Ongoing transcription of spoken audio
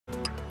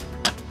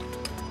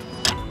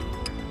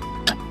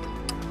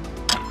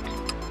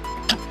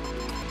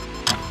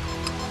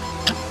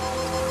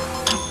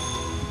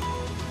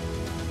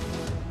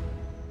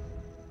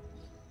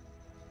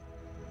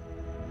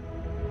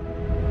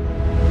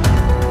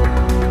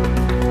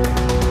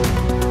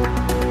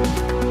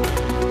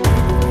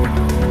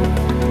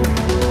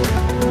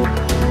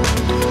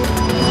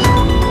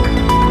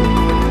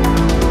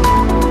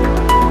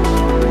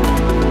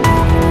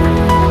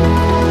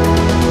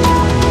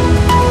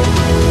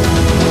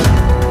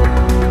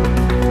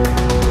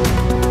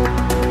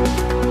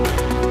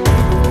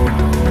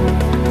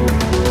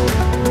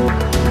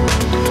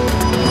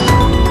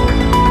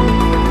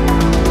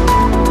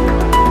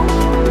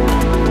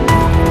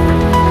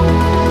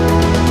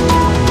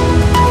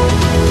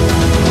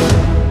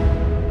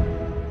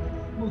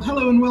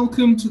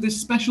welcome to this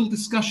special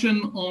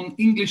discussion on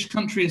English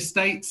country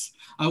estates.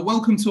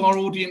 Welcome to our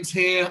audience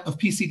here of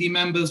PCD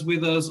members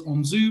with us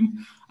on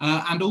Zoom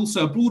and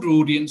also a broader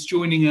audience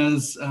joining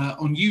us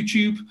on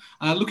YouTube.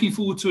 Looking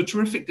forward to a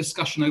terrific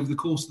discussion over the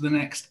course of the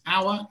next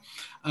hour.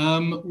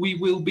 We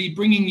will be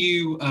bringing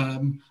you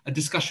a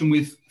discussion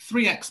with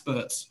three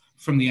experts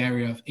from the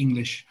area of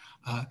English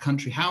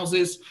country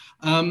houses.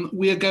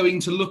 We are going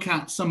to look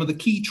at some of the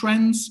key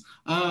trends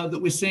that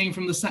we're seeing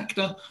from the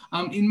sector.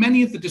 In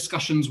many of the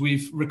discussions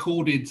we've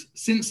recorded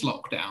since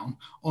lockdown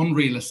on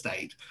real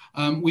estate,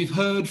 we've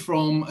heard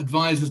from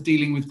advisors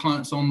dealing with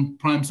clients on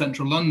prime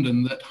central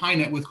London that high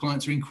net worth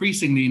clients are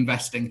increasingly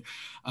investing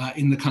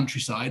in the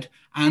countryside.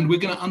 And we're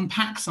going to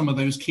unpack some of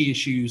those key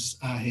issues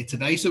here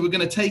today. So we're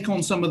going to take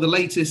on some of the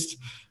latest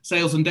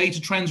sales and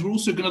data trends. We're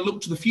also going to look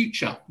to the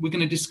future. We're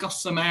going to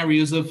discuss some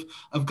areas of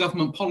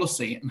government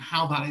policy and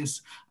how that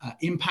is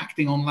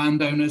impacting on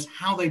landowners,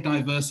 how they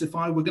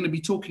diversify. We're going to be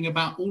talking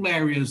about all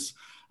areas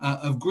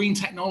of green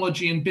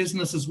technology and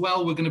business as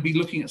well. We're going to be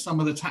looking at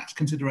some of the tax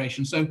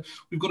considerations. So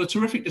we've got a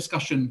terrific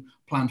discussion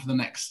planned for the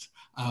next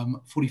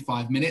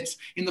 45 minutes.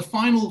 In the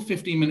final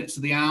 15 minutes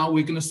of the hour,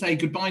 we're going to say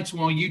goodbye to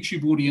our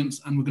YouTube audience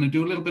and we're going to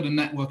do a little bit of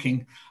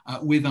networking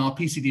with our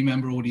PCD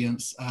member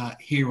audience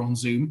here on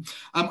Zoom.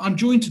 I'm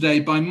joined today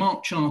by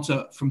Mark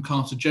Charter from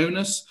Carter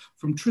Jonas,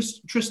 from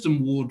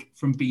Tristan Ward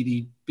from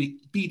BDB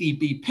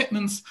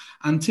Pitmans,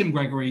 and Tim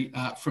Gregory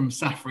from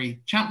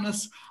Saffery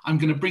Champness. I'm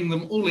going to bring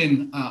them all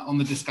in on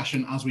the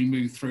discussion as we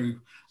move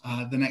through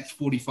the next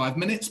 45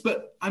 minutes,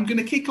 but I'm going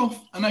to kick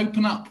off and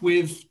open up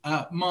with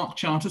Mark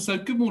Charter. So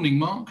good morning,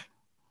 Mark.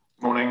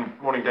 Morning,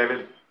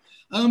 David.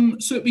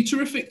 So it'd be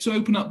terrific to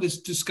open up this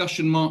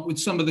discussion, Mark, with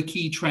some of the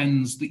key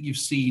trends that you've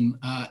seen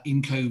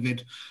in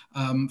COVID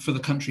for the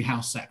country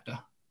house sector.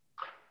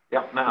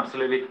 Yeah, no,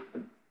 absolutely.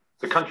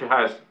 The country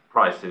house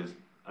prices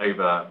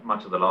over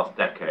much of the last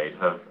decade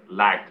have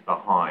lagged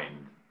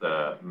behind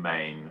the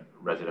main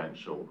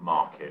residential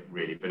market,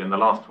 really. But in the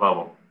last 12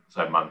 or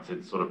so months,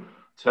 it's sort of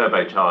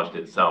turbocharged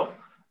itself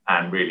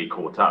and really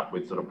caught up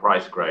with sort of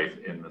price growth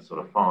in the sort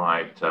of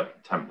 5 to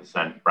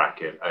 10%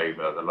 bracket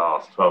over the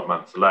last 12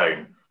 months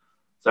alone.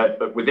 So,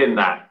 but within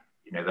that,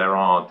 there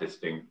are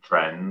distinct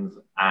trends.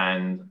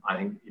 And I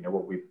think,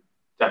 what we've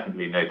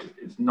definitely noticed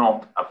is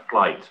not a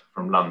flight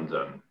from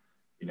London.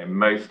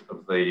 Most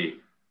of the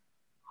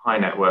high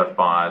net worth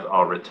buyers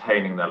are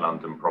retaining their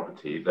London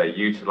property. They're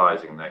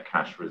utilising their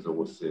cash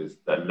resources.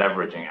 They're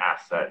leveraging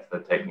assets.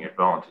 They're taking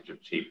advantage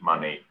of cheap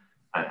money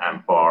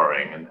and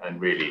borrowing and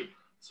really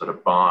sort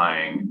of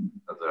buying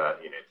as a,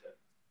 to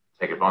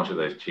take advantage of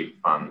those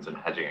cheap funds and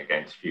hedging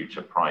against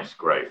future price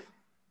growth.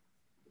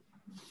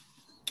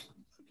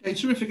 Okay,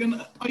 terrific.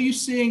 And are you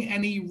seeing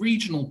any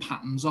regional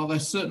patterns? Are there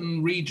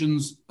certain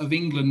regions of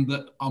England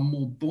that are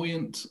more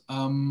buoyant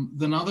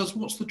than others?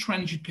 What's the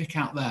trend you'd pick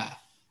out there?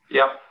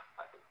 Yeah,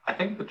 I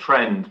think the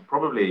trend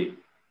probably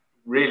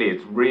really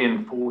is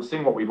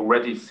reinforcing what we've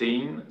already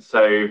seen.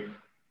 So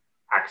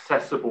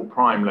accessible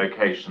prime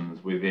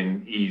locations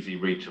within easy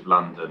reach of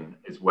London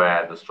is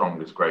where the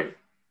strongest growth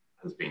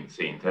has been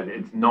seen. So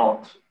it's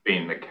not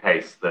been the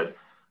case that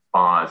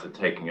buyers are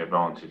taking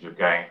advantage of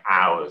going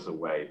hours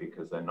away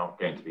because they're not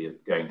going to be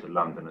going to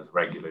London as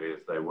regularly as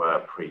they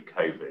were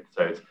pre-COVID.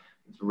 So it's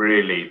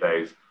really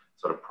those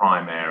sort of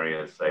prime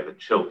areas, say the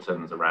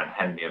Chilterns around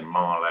Henley and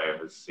Marlow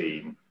has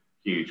seen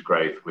huge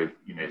growth with,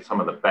 some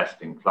of the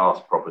best in class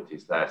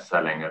properties there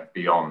selling at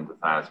beyond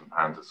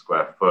 £1,000 a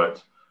square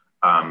foot.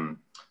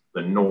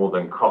 The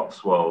Northern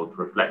Cotswold,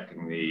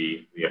 reflecting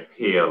the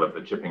appeal of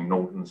the Chipping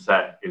Norton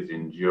set, is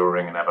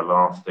enduring and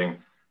everlasting.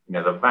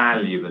 The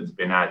value that's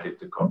been added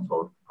to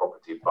Cotswold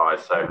property by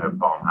Soho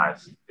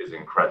Farmhouse is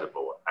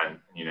incredible, and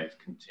it's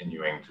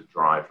continuing to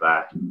drive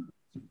that.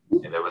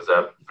 There was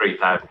a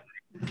 3,000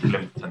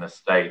 Limpton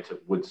estate at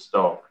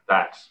Woodstock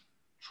that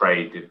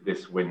traded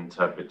this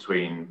winter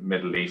between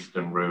Middle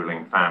Eastern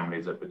ruling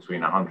families at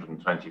between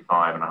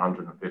 125 and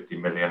 150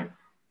 million.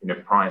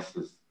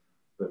 Prices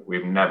that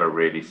we've never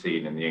really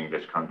seen in the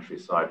English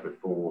countryside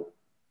before.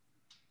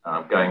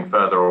 Going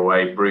further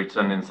away,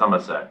 Bruton in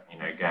Somerset,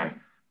 again,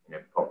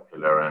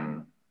 popular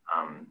and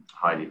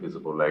highly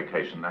visible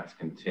location, that's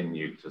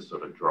continued to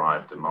sort of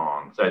drive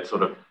demand. So it's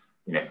sort of,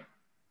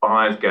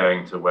 buyers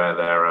going to where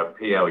there are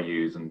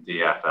PLUs and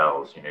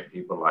DFLs,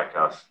 people like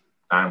us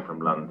down from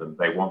London,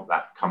 they want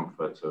that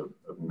comfort of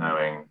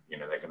knowing,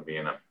 they're going to be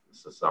in a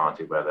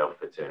society where they'll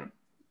fit in.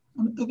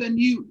 Are there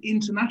new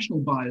international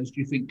buyers, do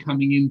you think,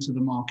 coming into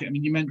the market? I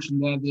mean, you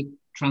mentioned there the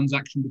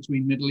transaction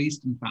between Middle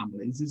Eastern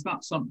families. Is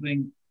that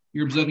something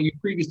you're observing? You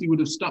previously would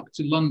have stuck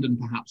to London,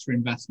 perhaps, for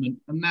investment,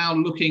 and now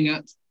looking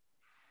at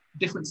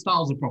different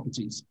styles of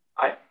properties?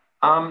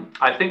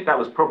 I think that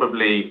was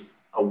probably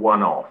a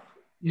one-off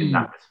in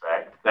that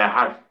respect. There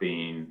have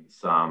been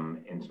some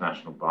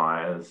international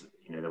buyers.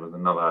 There was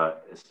another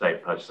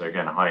estate purchaser,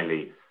 again,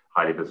 highly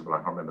visible. I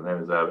can't remember. There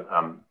was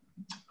a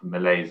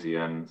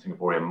Malaysian,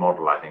 Singaporean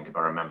model, I think, if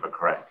I remember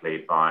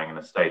correctly, buying an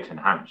estate in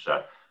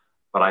Hampshire.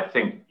 But I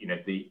think,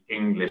 the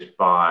English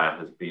buyer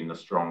has been the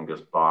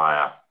strongest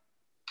buyer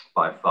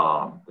by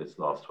far this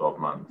last 12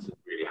 months. It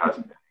really has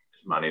been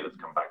money that's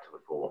come back to the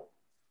fore.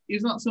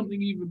 Is that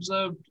something you've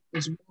observed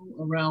as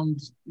well around,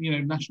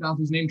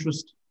 nationalities and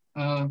interest?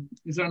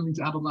 Is there anything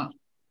to add on that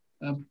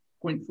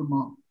point from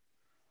Mark?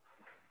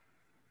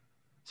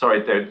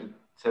 Sorry, David,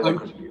 say that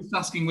question. I was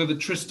asking whether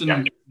Tristan,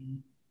 yeah.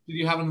 Did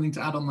you have anything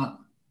to add on that?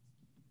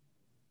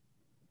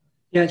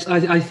 Yes,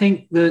 I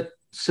think that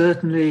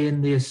certainly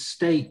in the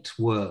estate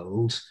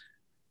world,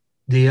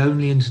 the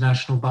only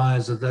international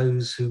buyers are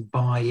those who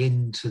buy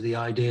into the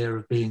idea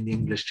of being the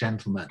English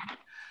gentleman,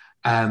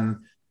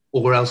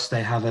 or else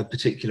they have a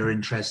particular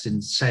interest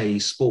in, say,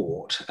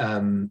 sport,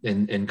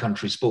 in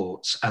country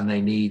sports, and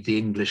they need the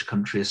English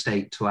country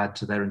estate to add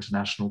to their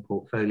international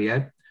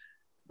portfolio.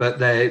 But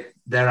they're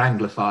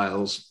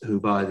Anglophiles who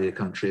buy the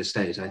country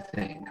estate, I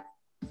think.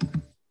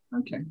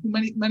 Okay,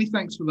 many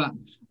thanks for that.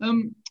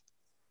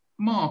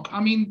 Mark,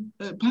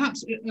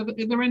 perhaps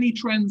are there any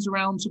trends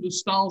around sort of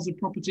styles of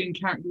property and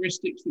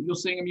characteristics that you're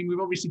seeing? We've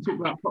obviously talked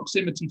about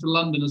proximity to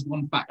London as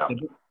one factor,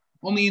 but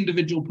on the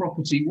individual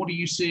property, what are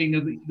you seeing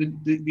are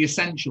the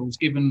essentials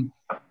given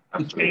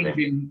the change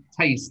in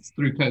tastes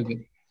through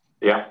COVID?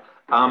 Yeah,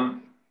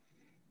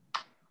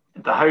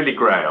 the Holy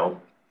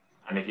Grail,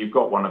 and if you've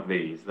got one of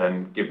these,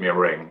 then give me a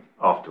ring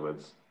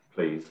afterwards,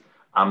 please.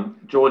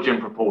 Georgian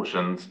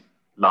proportions,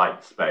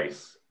 light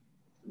space,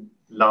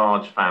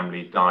 large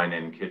family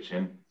dine-in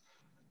kitchen,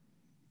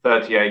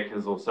 30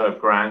 acres or so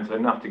of ground, so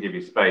enough to give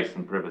you space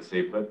and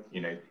privacy. But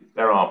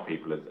there are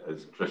people,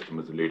 as Tristan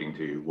was alluding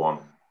to, who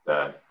want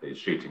the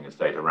shooting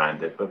estate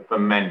around it. But for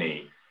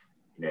many,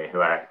 who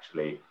are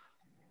actually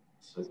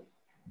sort of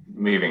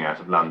moving out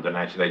of London,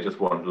 actually they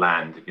just want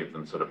land to give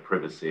them sort of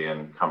privacy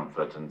and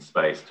comfort and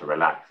space to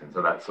relax in.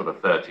 So that sort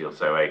of 30 or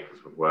so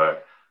acres would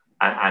work.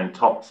 And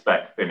top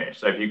spec finish.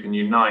 So if you can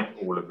unite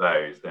all of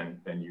those,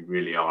 then you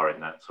really are in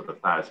that sort of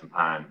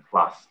 £1,000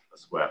 plus a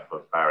square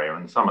foot barrier.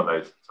 And some of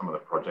the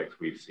projects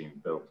we've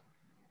seen built,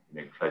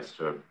 close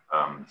to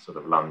sort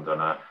of London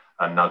are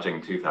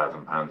nudging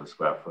 £2,000 a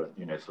square foot.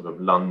 Sort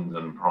of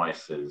London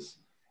prices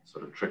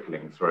sort of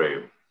trickling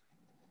through.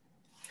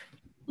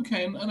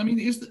 Okay, and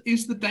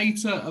is the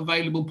data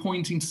available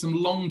pointing to some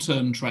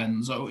long-term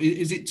trends, or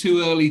is it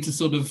too early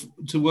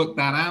to work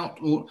that out?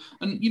 Or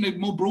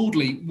more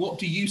broadly, what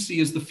do you see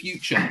as the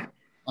future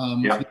for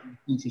the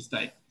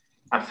interstate?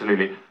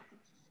 Absolutely.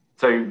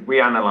 So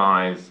we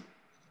analyse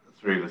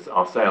through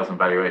our sales and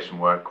valuation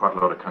work quite a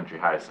lot of country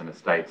house and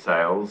estate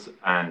sales,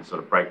 and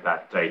sort of break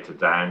that data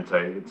down. So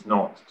it's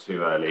not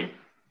too early.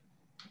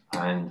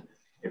 And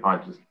if I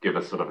just give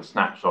a sort of a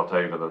snapshot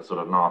over the sort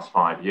of last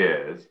 5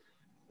 years.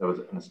 There was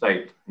an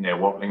estate near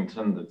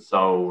Watlington that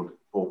sold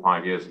 4 or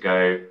 5 years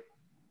ago,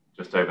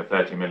 just over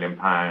 £30 million.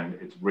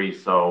 It's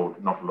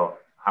resold, not a lot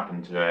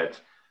happened to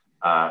it,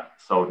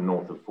 sold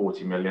north of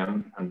 40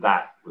 million. And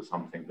that was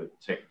something that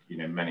ticked,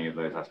 many of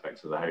those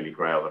aspects of the Holy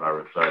Grail that I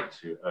referred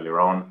to earlier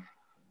on.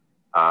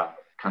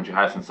 Country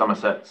House in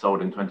Somerset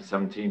sold in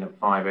 2017 at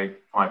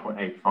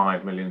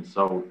 5.85 million,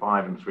 sold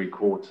 7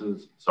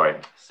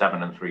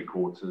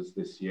 3/4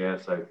 this year,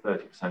 so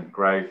 30%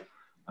 growth.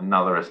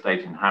 Another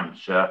estate in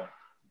Hampshire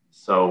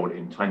sold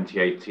in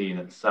 2018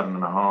 at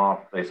 7.5.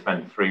 They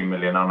spent 3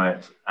 million on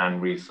it and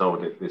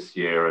resold it this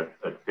year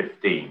at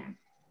 15.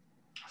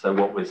 So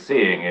what we're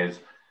seeing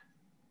is,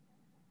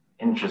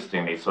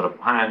 interestingly, sort of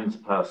pounds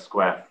per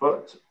square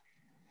foot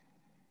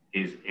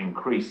is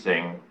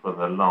increasing for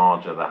the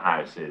larger the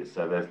house is.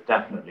 So there's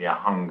definitely a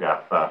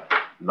hunger for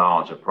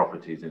larger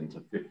properties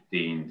into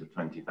 15 to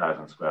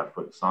 20,000 square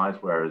foot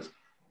size, whereas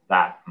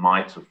that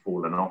might have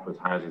fallen off as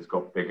houses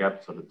got bigger,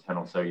 sort of 10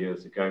 or so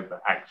years ago,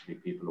 but actually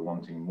people are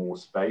wanting more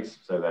space,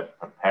 so they're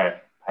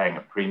paying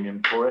a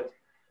premium for it.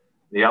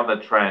 The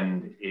other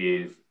trend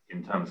is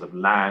in terms of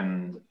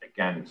land,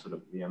 again, sort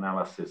of the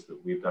analysis that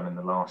we've done in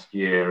the last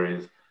year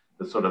is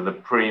the sort of the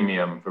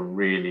premium for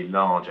really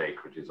large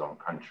acreages on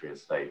country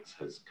estates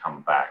has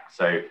come back.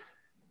 So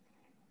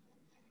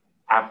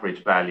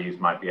average values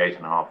might be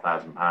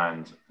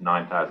 £8,500,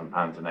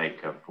 £9,000 an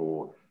acre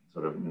for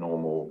sort of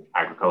normal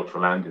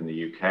agricultural land in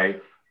the UK,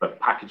 but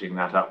packaging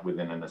that up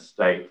within an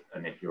estate,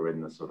 and if you're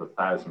in the sort of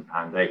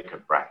 £1,000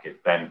 acre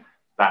bracket, then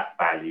that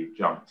value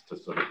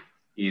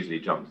easily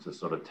jumps to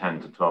sort of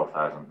 £10,000 to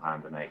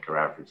 £12,000 an acre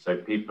average. So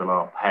people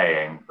are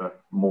paying for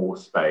more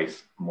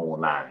space, more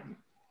land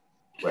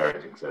where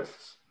it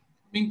exists.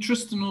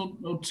 Tristan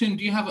or Tim,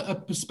 do you have a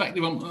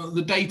perspective on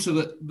the data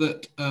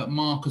that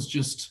Mark has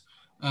just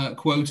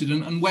quoted,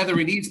 and whether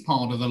it is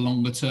part of a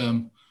longer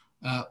term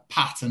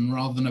pattern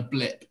rather than a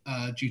blip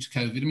due to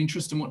COVID?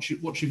 Tristan, what's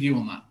your view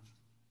on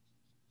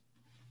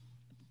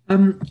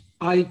that?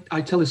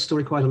 I tell this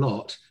story quite a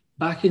lot.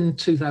 Back in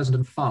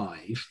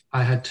 2005,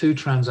 I had 2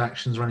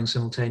 transactions running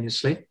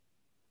simultaneously.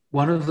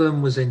 One of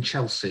them was in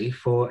Chelsea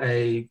for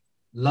a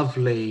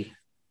lovely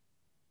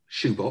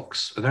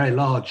shoebox, a very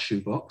large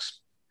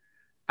shoebox.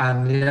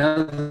 And the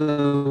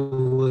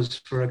other was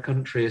for a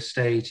country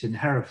estate in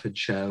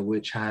Herefordshire,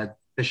 which had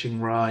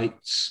fishing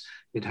rights.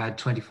 It had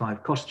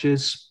 25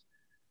 cottages.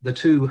 The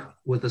 2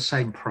 were the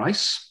same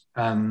price,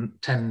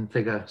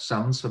 10-figure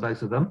sums for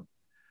both of them.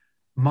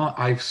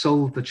 I've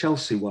sold the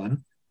Chelsea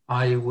one,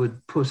 I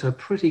would put a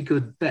pretty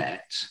good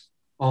bet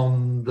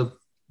on the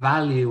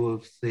value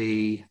of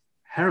the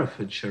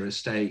Herefordshire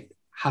estate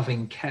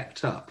having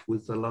kept up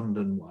with the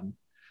London one.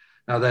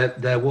 Now,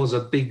 there was a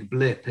big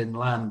blip in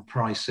land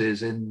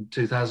prices in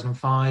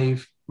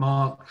 2005,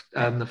 Mark,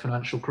 the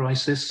financial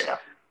crisis,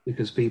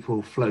 because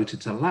people floated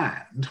to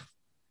land.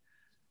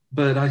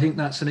 But I think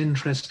that's an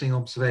interesting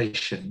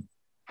observation.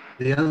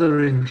 The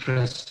other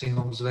interesting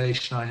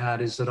observation I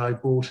had is that I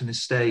bought an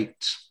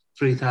estate,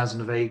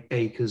 3,000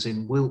 acres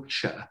in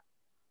Wiltshire,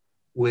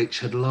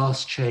 which had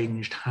last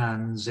changed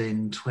hands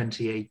in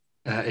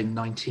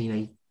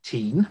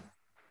 1918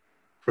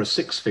 for a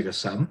 6-figure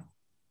sum.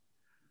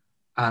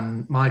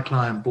 And my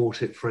client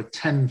bought it for a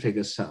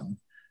 10-figure sum.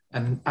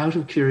 And out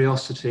of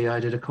curiosity, I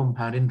did a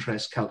compound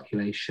interest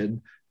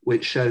calculation,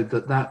 which showed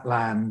that that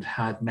land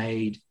had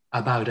made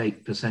about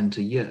 8%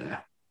 a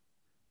year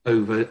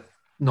over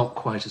not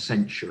quite a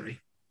century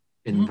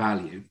in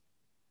value,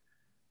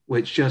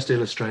 which just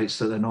illustrates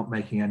that they're not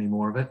making any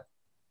more of it.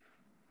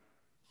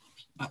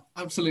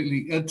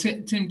 Absolutely.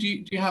 Tim, do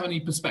you have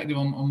any perspective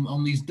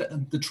on these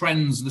the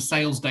trends, the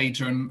sales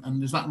data,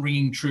 and is that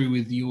ringing true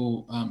with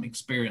your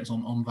experience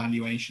on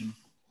valuation?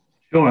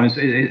 Sure,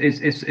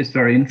 it's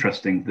very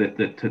interesting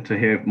to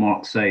hear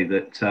Mark say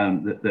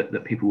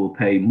that people will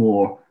pay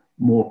more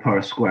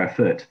per square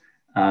foot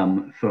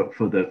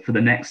for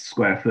the next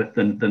square foot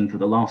than for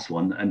the last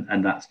one,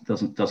 and that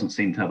doesn't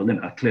seem to have a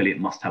limit. Clearly, it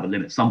must have a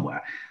limit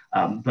somewhere.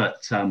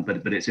 But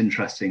it's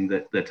interesting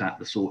that at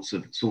the sorts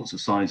of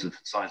size of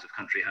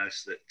country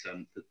house that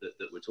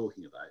we're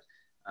talking about,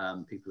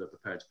 people are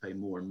prepared to pay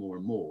more and more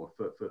and more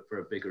for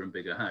a bigger and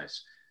bigger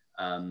house,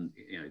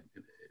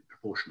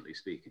 proportionately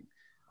speaking,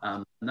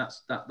 and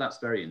that's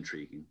very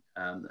intriguing.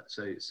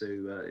 So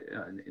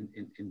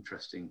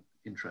interesting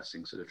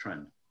sort of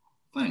trend.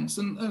 Thanks.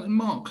 And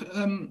Mark,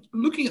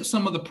 looking at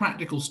some of the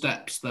practical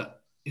steps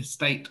that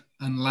estate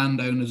and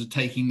landowners are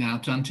taking now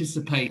to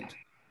anticipate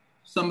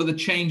some of the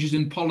changes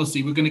in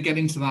policy, we're going to get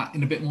into that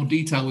in a bit more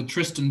detail with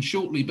Tristan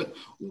shortly, but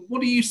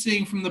what are you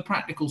seeing from the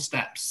practical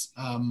steps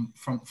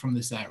from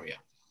this area?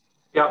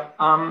 Yeah,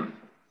 I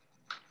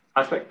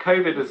expect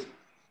COVID has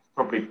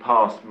probably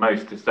passed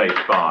most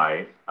estates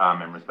by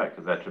in respect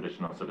of their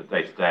traditional sort of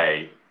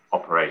day-to-day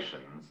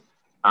operations.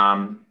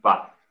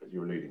 But as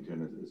you're alluding to,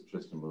 and as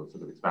Tristan will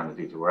sort of expand the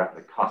detail, we're at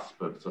the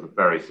cusp of sort of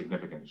very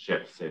significant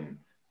shifts in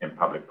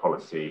public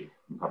policy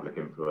and public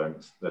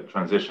influence. The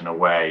transition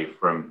away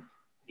from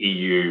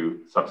EU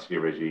subsidy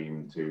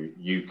regime to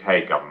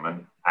UK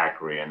government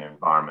agri and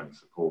environment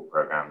support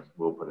programs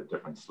will put a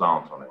different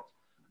slant on it.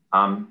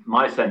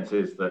 My sense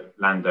is that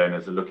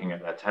landowners are looking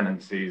at their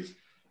tenancies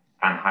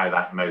and how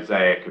that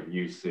mosaic of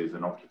uses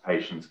and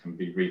occupations can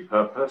be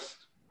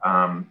repurposed.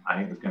 I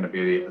think there's going to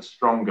be a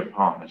stronger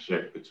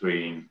partnership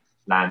between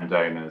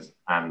landowners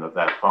and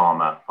their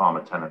farmer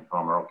tenant,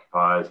 farmer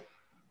occupiers,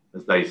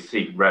 as they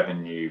seek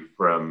revenue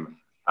from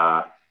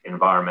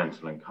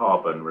environmental and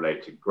carbon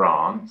related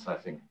grants. I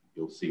think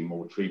you'll see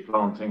more tree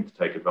planting to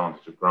take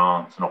advantage of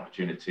grants and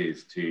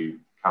opportunities to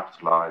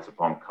capitalize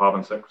upon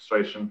carbon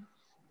sequestration.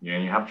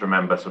 You have to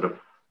remember sort of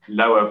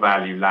lower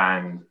value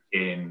land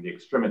in the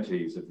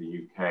extremities of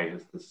the UK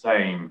has the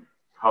same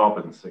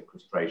carbon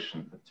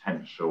sequestration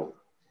potential,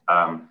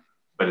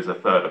 but is a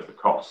third of the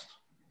cost.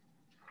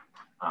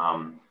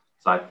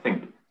 So I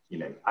think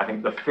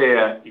the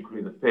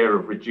fear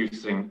of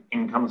reducing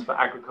incomes for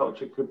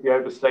agriculture could be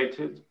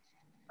overstated.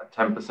 A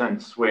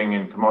 10% swing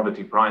in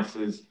commodity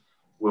prices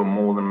will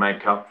more than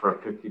make up for a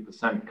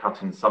 50%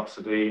 cut in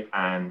subsidy.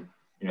 And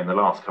in the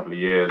last couple of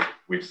years,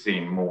 we've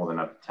seen more than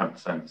a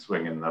 10%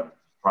 swing in the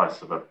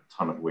price of a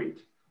ton of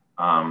wheat.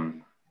 I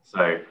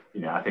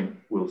think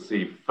we'll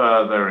see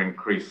further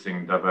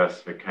increasing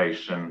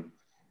diversification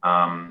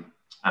and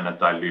a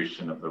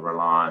dilution of the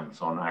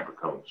reliance on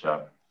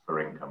agriculture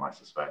for income, I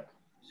suspect.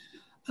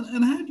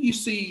 And how do you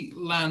see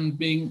land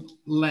being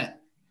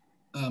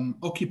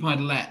occupied,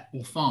 let,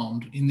 or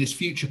farmed in this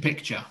future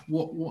picture?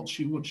 What's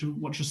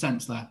your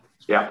sense there?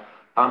 Yeah,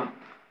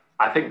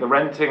 I think the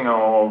renting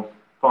of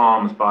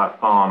farms by a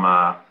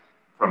farmer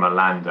from a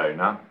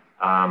landowner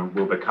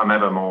will become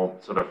ever more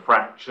sort of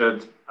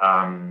fractured,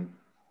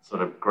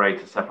 sort of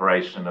greater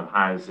separation of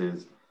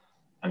houses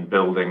and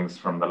buildings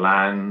from the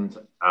land.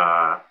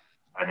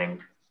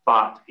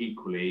 But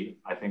equally,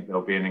 I think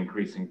there'll be an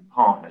increasing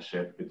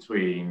partnership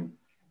between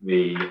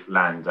the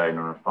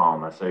landowner and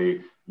farmer. So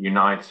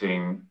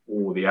uniting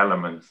all the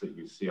elements that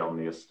you see on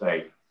the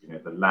estate,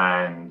 the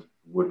land,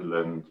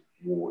 woodland,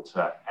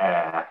 water,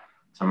 air,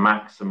 to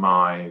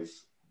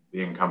maximize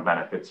the income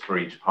benefits for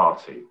each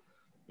party.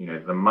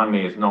 The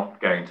money is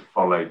not going to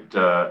follow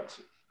dirt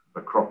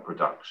for crop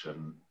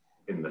production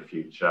in the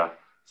future.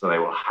 So they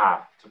will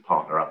have to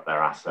partner up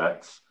their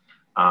assets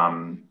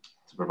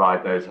to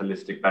provide those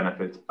holistic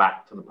benefits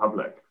back to the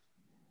public.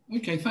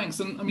 Okay,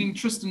 thanks. And I mean,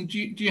 Tristan, do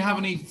you have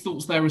any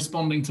thoughts there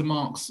responding to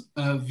Mark's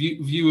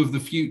view of the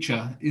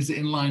future? Is it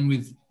in line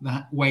with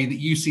that way that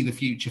you see the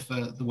future for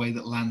the way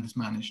that land is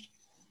managed?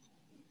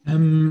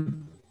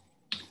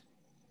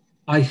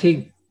 I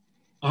think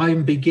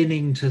I'm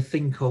beginning to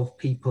think of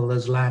people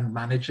as land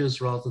managers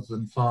rather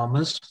than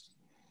farmers.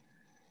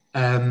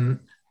 The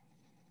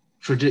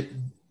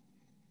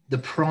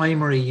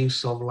primary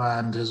use of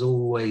land has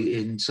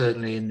always,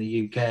 certainly in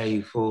the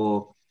UK,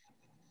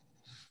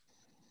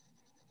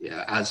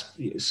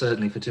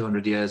 certainly for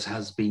 200 years,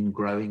 has been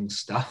growing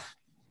stuff.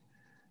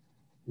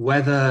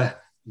 Whether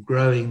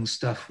growing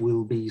stuff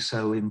will be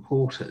so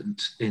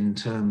important in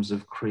terms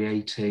of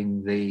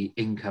creating the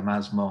income,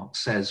 as Mark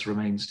says,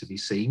 remains to be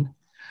seen.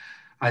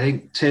 I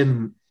think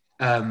Tim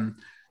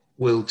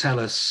will tell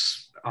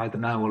us either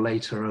now or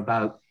later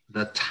about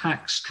the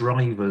tax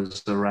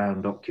drivers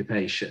around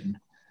occupation,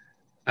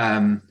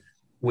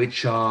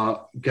 which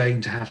are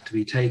going to have to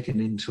be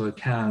taken into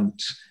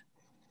account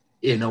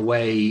in a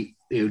way.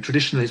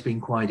 Traditionally it's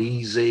been quite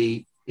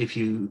easy. If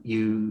you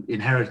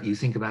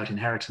think about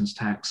inheritance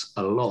tax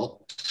a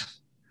lot,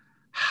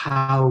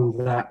 how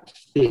that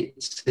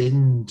fits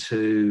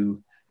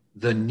into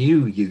the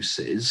new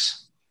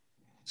uses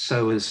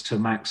so as to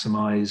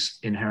maximize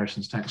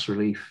inheritance tax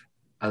relief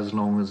as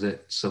long as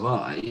it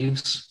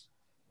survives,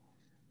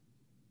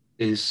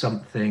 is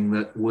something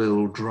that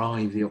will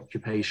drive the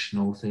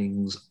occupational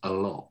things a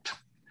lot.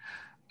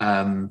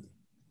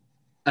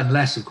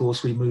 Unless, of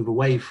course, we move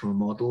away from a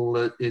model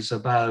that is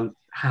about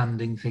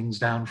handing things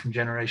down from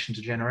generation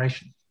to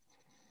generation.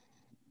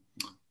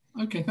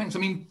 Okay, thanks. I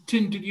mean,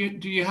 Tim, do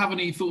you have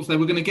any thoughts there?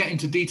 We're going to get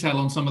into detail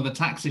on some of the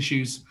tax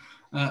issues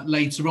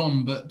later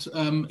on, but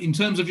in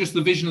terms of just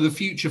the vision of the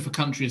future for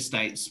country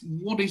estates,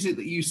 what is it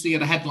that you see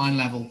at a headline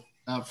level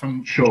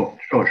from? Sure,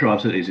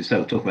 absolutely. As you said,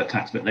 we'll talk about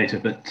tax a bit later,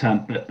 but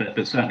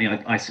certainly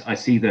I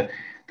see the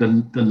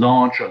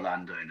larger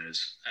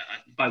landowners,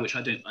 by which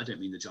I don't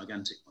mean the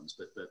gigantic ones,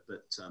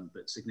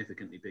 but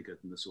significantly bigger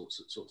than the sorts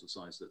of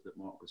size that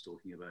Mark was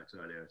talking about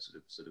earlier,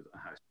 sort of a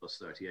house plus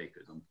 30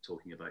 acres. I'm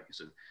talking about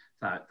sort of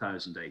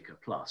 1,000 acre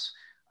plus.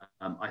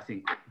 I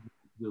think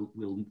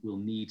we'll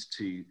need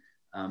to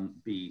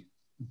be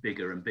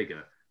bigger and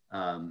bigger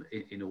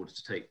in order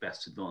to take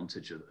best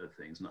advantage of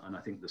things. And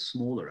I think the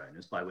smaller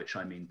owners, by which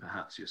I mean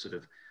perhaps your sort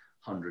of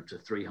 100 to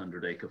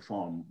 300 acre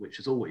farm, which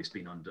has always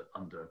been under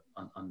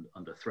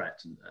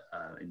threat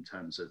in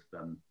terms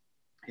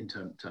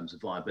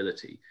of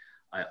viability,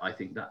 I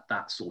think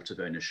that sort of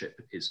ownership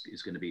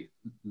is going to be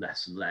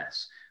less and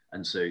less,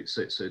 and so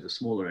the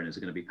smaller owners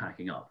are going to be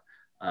packing up.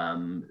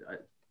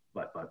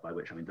 By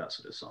which I mean that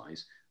sort of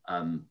size.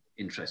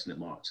 Interesting that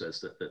Mark says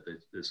that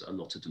there's a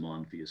lot of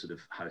demand for your sort of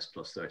house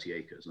plus 30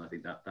 acres, and I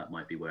think that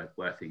might be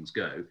where things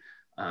go.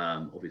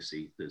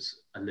 Obviously,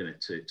 there's a limit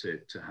to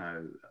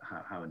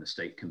how an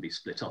estate can be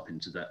split up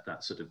into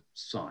that sort of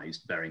size,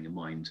 bearing in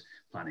mind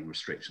planning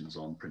restrictions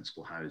on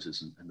principal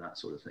houses and that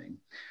sort of thing.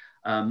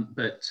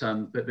 But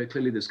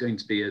clearly, there's going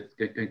to be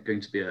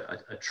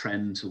a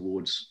trend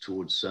towards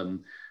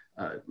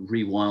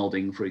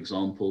rewilding, for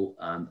example,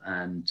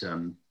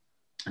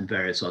 and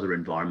various other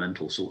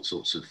environmental sorts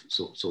of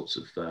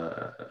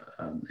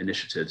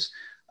initiatives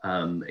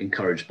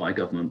encouraged by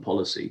government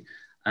policy.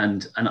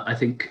 And I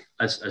think,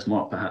 as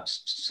Mark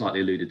perhaps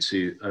slightly alluded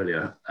to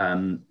earlier,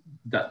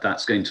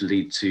 that's going to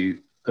lead to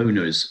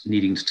owners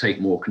needing to take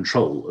more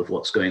control of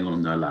what's going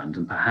on their land,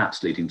 and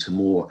perhaps leading to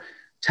more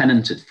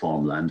tenanted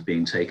farmland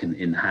being taken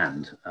in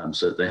hand,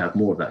 so that they have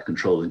more of that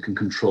control and can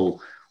control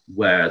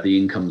where the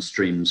income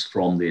streams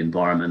from the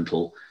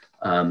environmental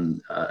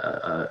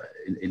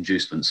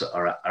inducements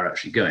are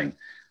actually going.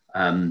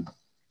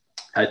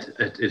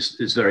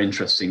 It's very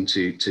interesting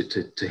to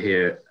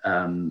hear,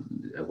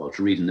 to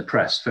read in the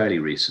press fairly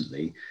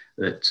recently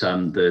that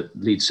the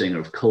lead singer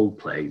of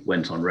Coldplay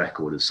went on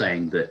record as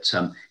saying that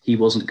he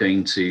wasn't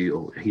going to,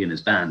 or he and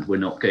his band were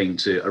not going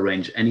to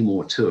arrange any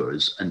more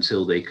tours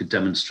until they could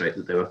demonstrate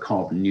that they were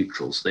carbon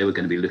neutral. So they were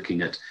going to be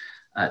looking at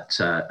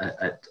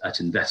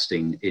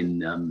investing in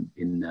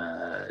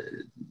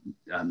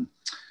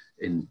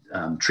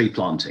tree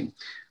planting,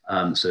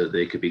 so that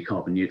they could be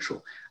carbon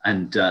neutral,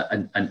 and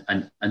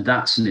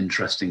that's an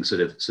interesting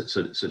sort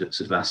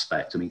of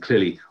aspect. I mean,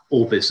 clearly,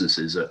 all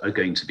businesses are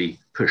going to be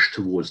pushed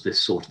towards this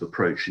sort of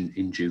approach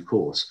in due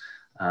course.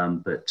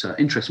 But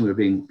interesting, we're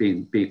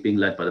being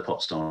led by the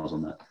pop stars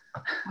on that.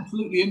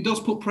 Absolutely, and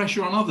does put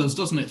pressure on others,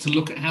 doesn't it, to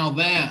look at how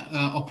they're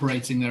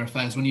operating their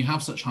affairs when you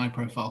have such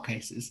high-profile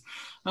cases.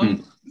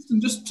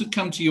 Just to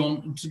come to you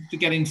on to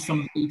get into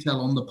some detail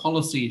on the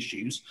policy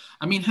issues.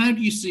 I mean, how do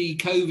you see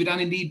COVID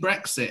and indeed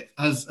Brexit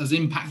has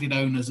impacted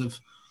owners of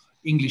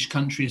English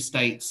country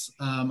estates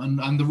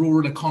and the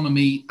rural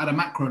economy at a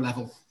macro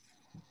level?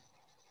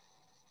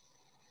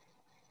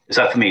 Is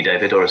that for me,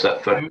 David, or is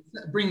that for?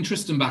 Bring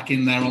Tristan back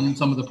in there on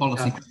some of the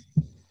policy.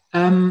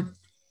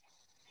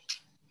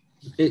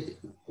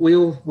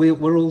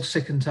 We're all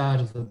sick and tired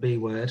of the B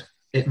word.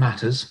 It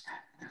matters.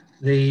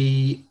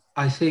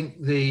 I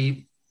think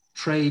the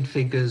trade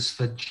figures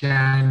for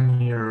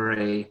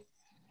January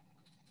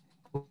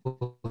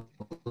for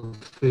the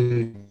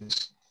food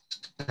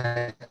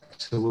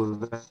sector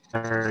were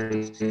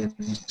very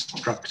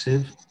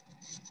instructive.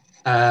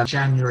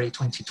 January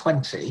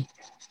 2020,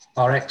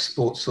 our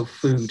exports of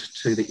food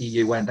to the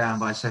EU went down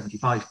by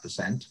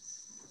 75%.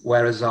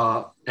 whereas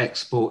our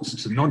exports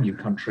to non-EU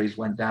countries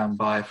went down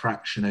by a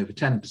fraction over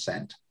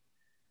 10%.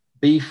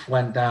 Beef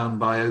went down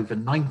by over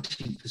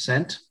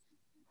 90%,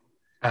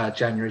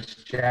 January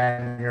to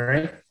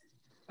January,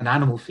 and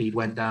animal feed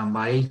went down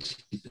by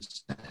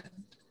 80%.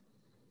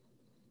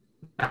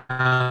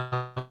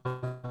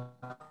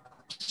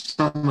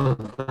 Some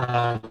of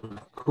that,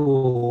 of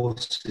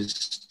course, is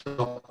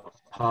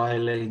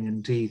stockpiling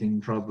and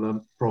teething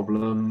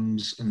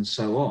problems and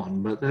so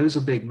on, but those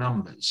are big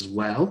numbers as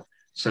well.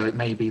 So it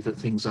may be that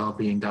things are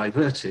being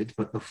diverted,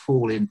 but the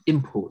fall in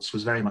imports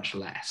was very much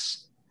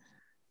less.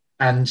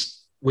 And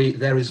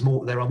there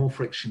are more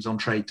frictions on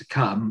trade to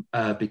come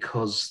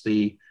because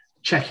the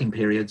checking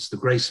periods, the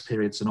grace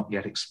periods, are not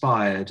yet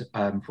expired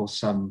for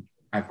some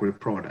agri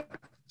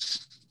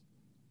products.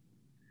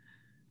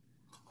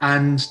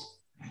 And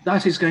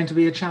that is going to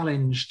be a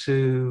challenge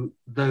to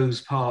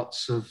those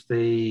parts of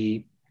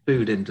the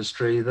food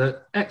industry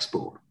that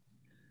export.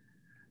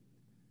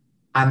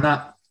 And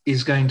that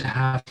is going to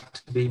have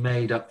to be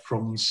made up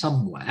from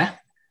somewhere.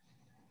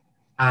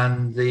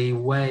 And the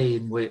way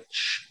in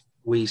which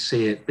we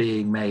see it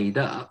being made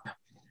up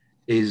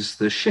is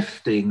the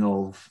shifting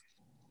of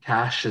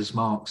cash, as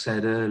Mark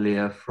said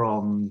earlier,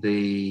 from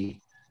the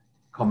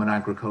Common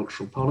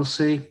Agricultural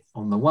Policy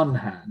on the one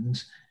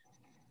hand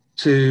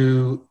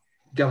to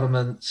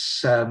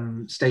government's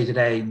stated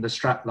aim. The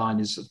strapline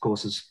is, of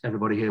course, as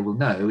everybody here will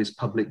know, is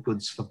public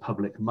goods for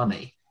public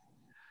money.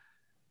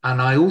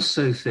 And I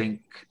also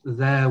think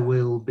there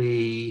will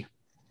be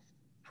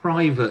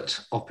private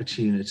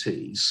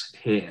opportunities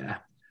here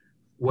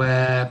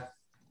where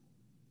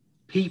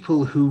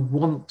people who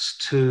want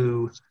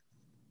to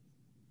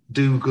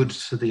do good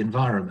to the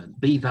environment,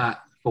 be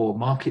that for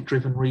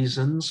market-driven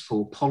reasons,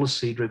 for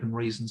policy-driven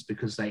reasons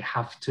because they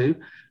have to,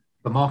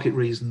 for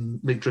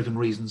market-driven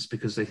reasons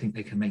because they think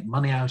they can make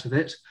money out of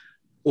it,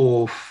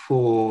 or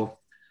for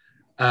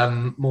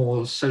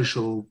more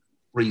social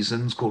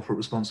reasons, corporate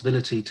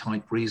responsibility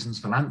type reasons,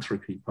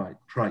 philanthropy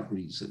type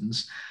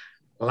reasons,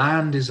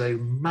 land is a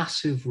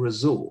massive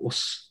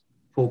resource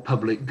for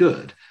public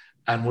good.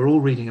 And we're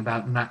all reading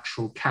about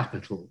natural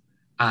capital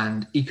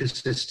and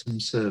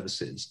ecosystem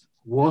services.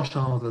 What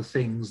are the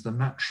things the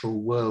natural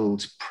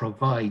world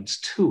provides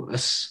to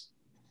us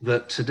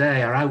that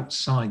today are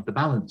outside the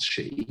balance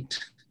sheet,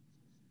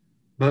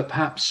 but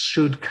perhaps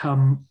should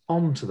come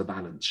onto the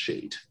balance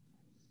sheet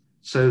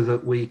so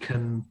that we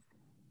can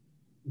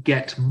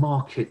get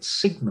market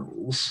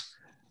signals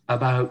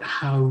about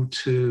how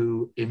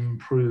to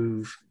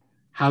improve,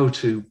 how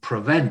to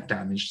prevent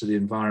damage to the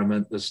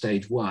environment as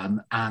stage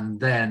one, and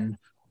then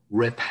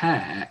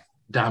repair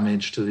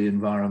damage to the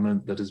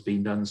environment that has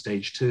been done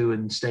stage two,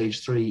 and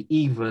stage three,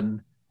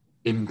 even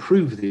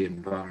improve the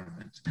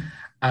environment.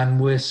 And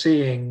we're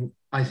seeing,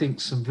 I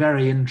think, some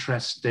very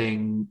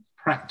interesting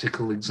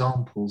practical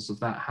examples of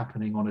that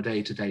happening on a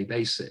day-to-day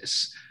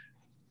basis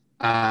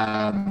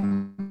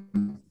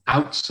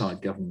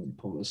outside government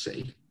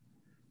policy,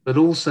 but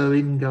also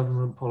in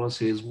government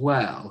policy as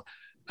well.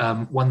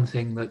 One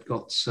thing that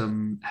got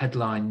some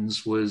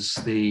headlines was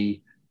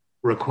the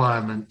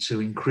requirement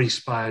to increase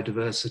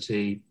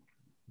biodiversity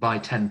by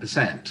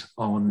 10%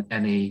 on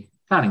any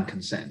planning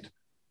consent.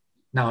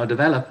 Now, a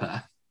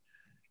developer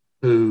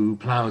who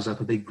plows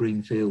up a big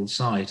greenfield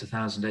site, a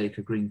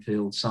 1,000-acre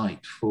greenfield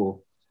site for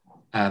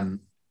a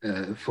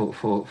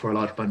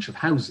large bunch of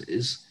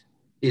houses,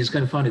 is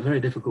going to find it very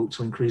difficult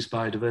to increase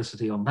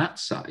biodiversity on that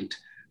site.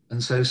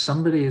 And so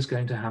somebody is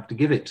going to have to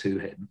give it to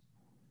him.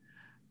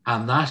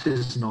 And that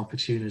is an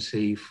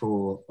opportunity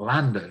for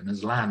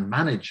landowners, land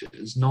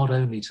managers, not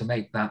only to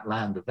make that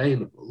land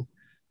available,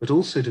 but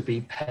also to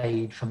be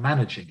paid for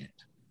managing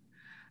it.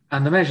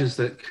 And the measures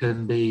that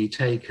can be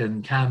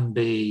taken can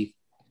be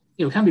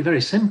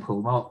very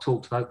simple. Mark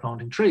talked about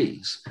planting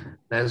trees.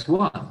 There's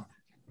one.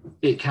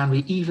 It can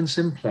be even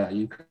simpler.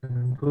 You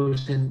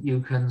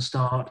can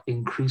start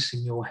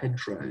increasing your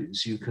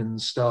hedgerows. You can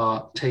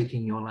start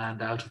taking your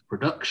land out of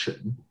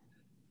production,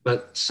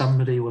 but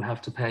somebody will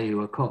have to pay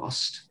you a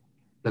cost,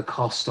 the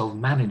cost of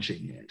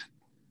managing it.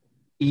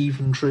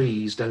 Even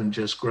trees don't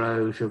just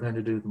grow. If you're going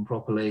to do them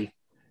properly,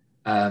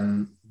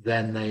 then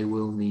they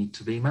will need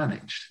to be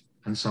managed,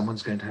 and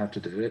someone's going to have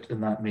to do it,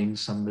 and that means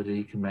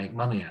somebody can make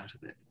money out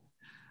of it.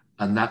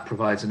 And that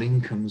provides an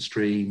income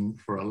stream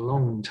for a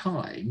long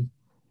time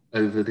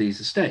over these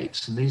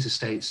estates. And these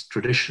estates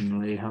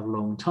traditionally have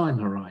long time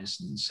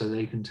horizons, so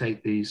they can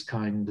take these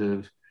kind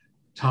of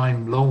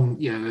time-long,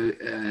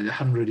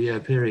 100-year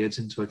periods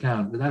into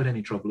account without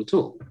any trouble at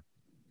all.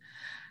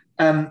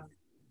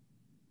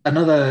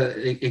 Another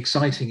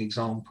exciting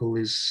example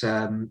is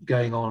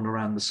going on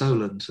around the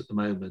Solent at the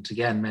moment.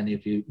 Again,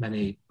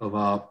 many of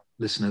our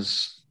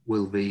listeners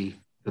will be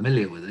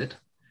familiar with it,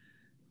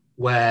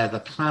 where the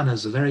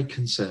planners are very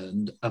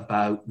concerned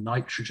about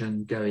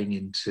nitrogen going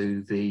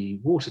into the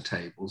water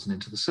tables and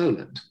into the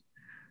Solent.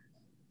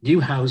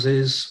 New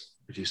houses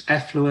produce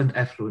effluent,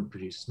 effluent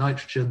produces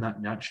nitrogen,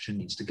 that nitrogen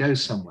needs to go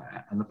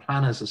somewhere. And the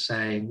planners are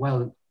saying,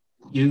 well,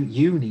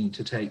 you need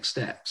to take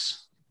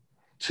steps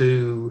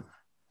to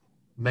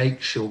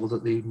make sure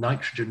that the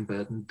nitrogen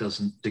burden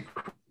doesn't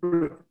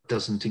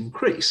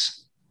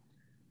increase.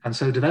 And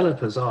so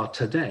developers are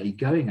today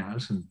going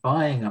out and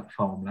buying up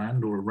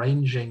farmland or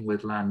arranging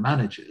with land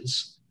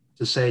managers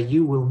to say,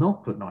 you will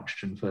not put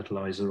nitrogen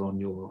fertilizer on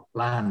your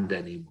land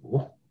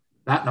anymore.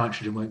 That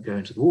nitrogen won't go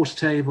into the water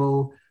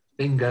table.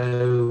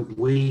 Bingo,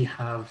 we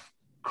have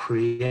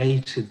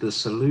created the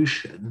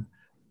solution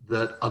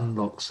that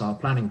unlocks our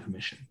planning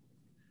permission.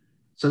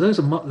 So those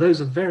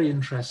are very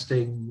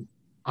interesting,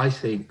 I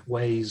think,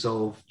 ways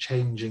of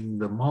changing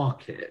the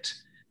market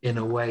in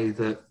a way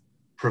that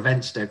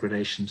prevents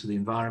degradation to the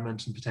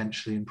environment and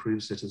potentially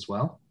improves it as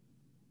well.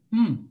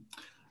 Do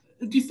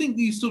you think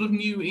these sort of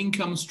new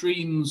income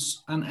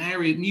streams and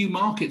new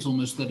markets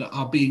almost that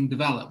are being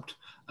developed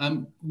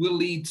will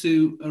lead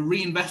to a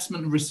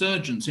reinvestment and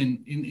resurgence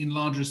in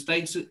larger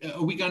estates?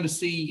 Are we going to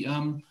see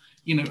a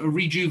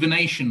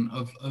rejuvenation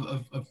of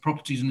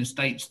properties and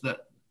estates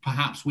that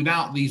perhaps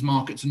without these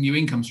markets and new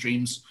income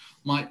streams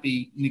might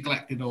be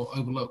neglected or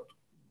overlooked?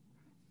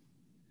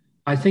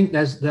 I think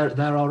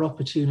there are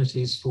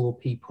opportunities for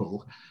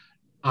people.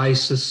 I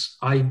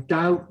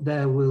doubt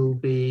there will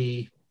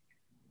be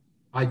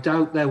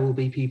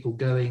people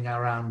going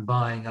around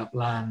buying up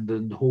land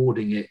and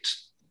hoarding it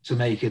to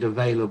make it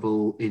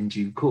available in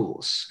due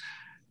course.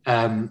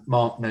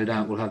 Mark, no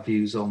doubt, will have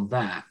views on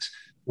that.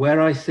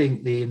 Where I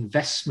think the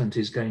investment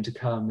is going to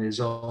come is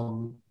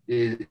on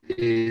the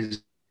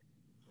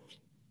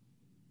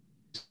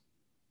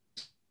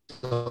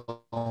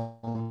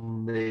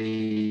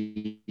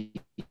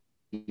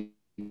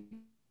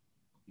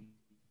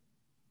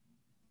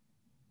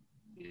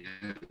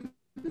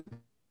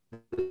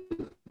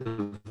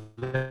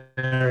very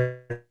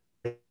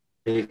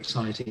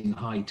exciting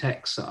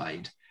high-tech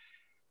side.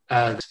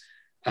 Of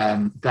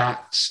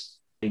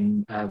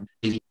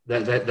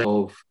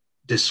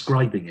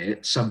describing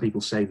it, some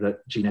people say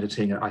that gene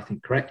editing, I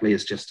think correctly,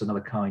 is just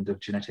another kind of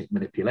genetic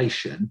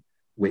manipulation,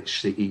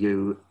 which the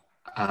EU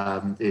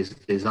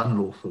is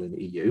unlawful in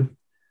the EU.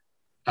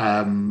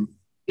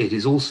 It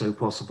is also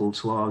possible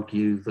to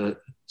argue that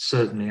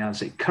certainly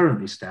as it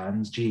currently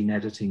stands, gene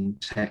editing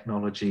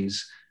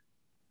technologies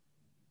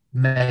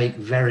make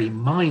very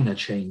minor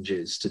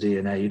changes to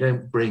DNA. You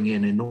don't bring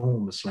in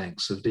enormous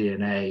lengths of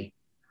DNA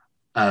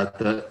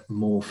that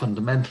more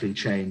fundamentally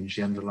change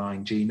the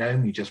underlying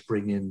genome. You just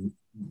bring in,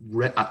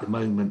 at the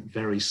moment,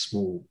 very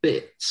small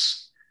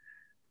bits.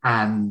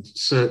 And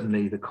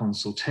certainly the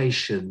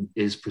consultation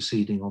is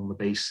proceeding on the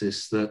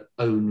basis that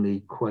only,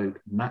 quote,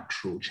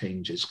 natural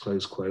changes,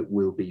 close quote,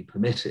 will be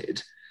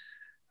permitted.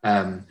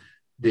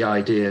 The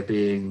idea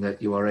being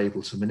that you are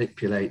able to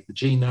manipulate the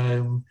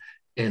genome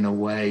in a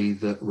way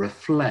that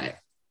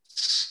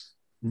reflects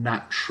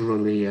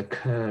naturally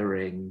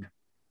occurring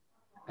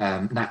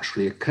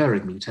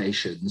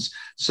mutations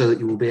so that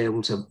you will be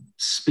able to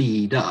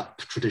speed up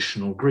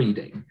traditional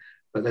breeding.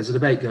 But there's a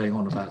debate going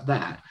on about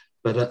that.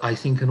 But I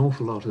think an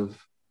awful lot of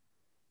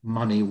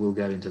money will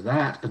go into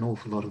that. An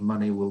awful lot of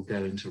money will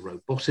go into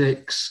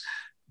robotics,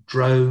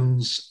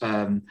 drones,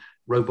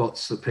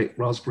 robots that pick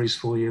raspberries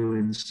for you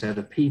instead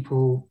of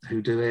people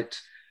who do it.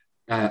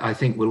 I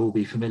think we'll all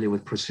be familiar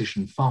with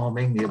precision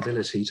farming, the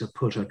ability to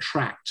put a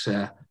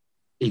tractor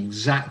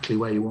exactly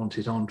where you want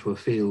it onto a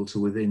field to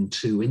within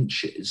 2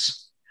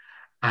 inches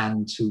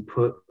and to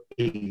put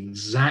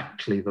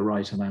exactly the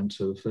right amount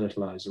of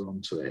fertilizer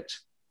onto it,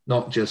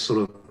 not just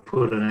sort of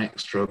put an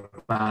extra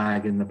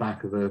bag in the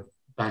back of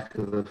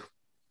the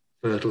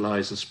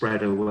fertilizer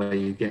spreader where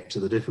you get to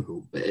the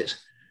difficult bit.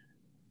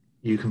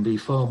 You can be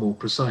far more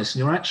precise,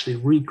 and you're actually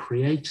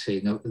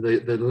recreating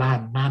the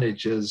land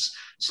manager's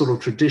sort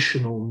of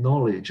traditional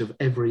knowledge of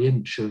every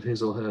inch of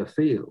his or her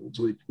field,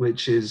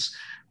 which is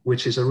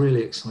a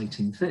really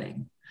exciting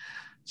thing.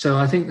 So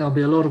I think there'll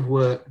be a lot of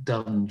work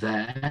done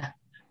there.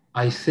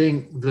 I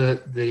think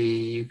that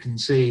you can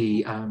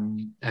see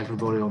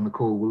everybody on the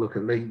call will look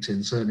at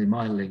LinkedIn. Certainly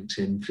my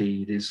LinkedIn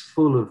feed is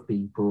full of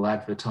people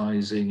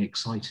advertising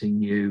exciting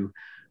new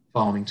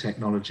farming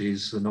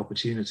technologies and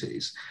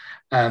opportunities.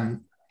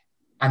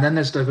 And then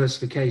there's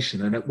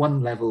diversification. And at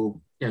one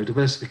level,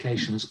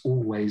 diversification has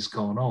always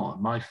gone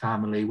on. My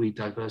family, we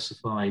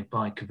diversified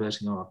by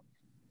converting our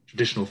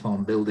traditional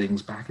farm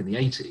buildings back in the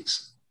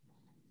 80s.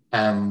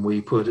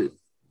 We put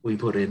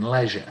in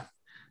leisure.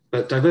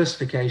 But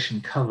diversification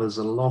covers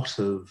a lot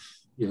of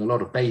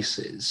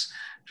bases.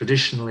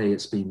 Traditionally,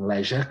 it's been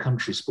leisure.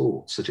 Country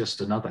sports are just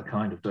another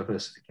kind of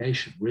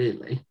diversification,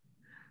 really.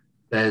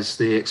 There's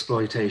the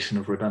exploitation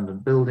of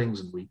redundant buildings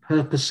and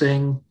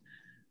repurposing.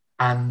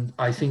 And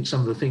I think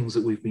some of the things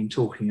that we've been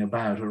talking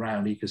about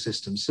around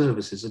ecosystem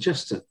services are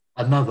just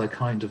another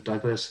kind of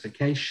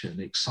diversification,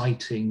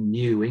 exciting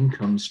new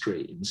income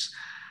streams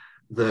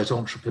that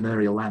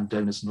entrepreneurial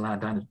landowners and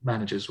land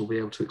managers will be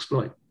able to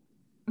exploit.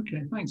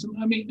 Okay, thanks.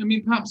 I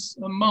mean, perhaps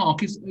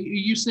Mark, are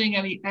you seeing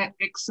any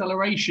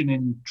acceleration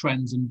in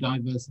trends and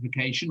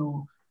diversification,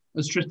 or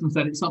as Tristan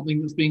said, it's something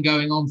that's been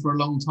going on for a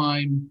long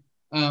time,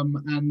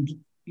 and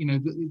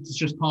it's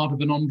just part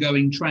of an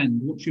ongoing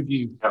trend? What's your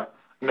view? Yeah.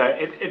 No,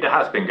 it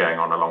has been going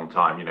on a long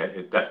time.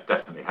 It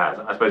definitely has.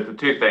 I suppose the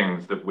two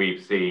things that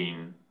we've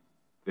seen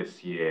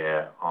this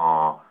year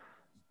are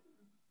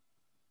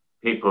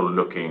people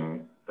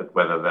looking at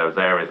whether there's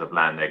areas of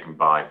land they can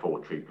buy for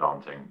tree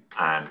planting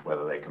and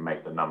whether they can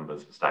make the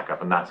numbers stack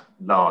up. And that's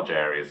large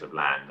areas of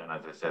land. And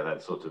as I said,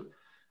 that's sort of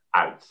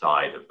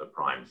outside of the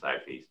prime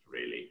southeast,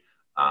 really,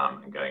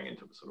 and going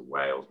into sort of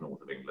Wales,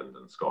 north of England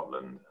and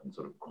Scotland, and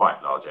sort of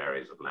quite large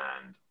areas of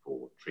land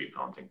for tree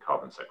planting,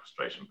 carbon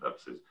sequestration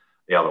purposes.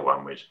 The other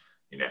one, which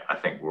I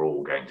think we're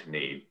all going to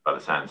need, by the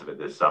sounds of it,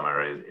 this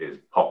summer, is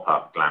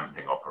pop-up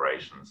glamping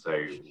operations.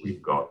 So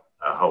we've got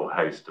a whole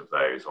host of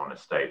those on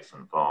estates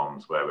and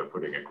farms where we're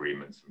putting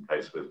agreements in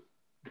place with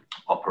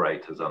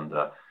operators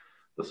under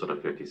the sort of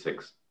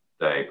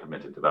 56-day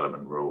permitted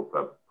development rule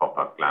for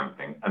pop-up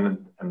glamping,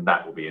 and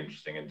that will be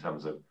interesting in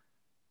terms of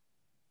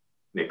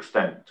the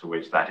extent to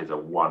which that is a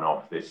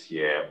one-off this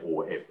year,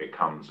 or it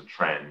becomes a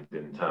trend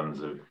in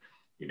terms of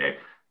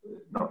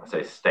not to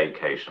say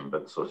staycation,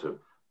 but sort of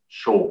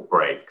short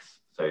breaks.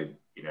 So,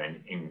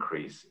 an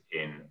increase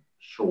in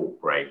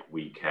short break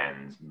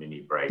weekends,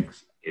 mini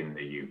breaks in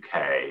the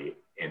UK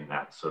in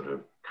that sort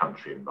of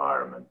country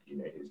environment.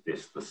 Is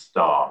this the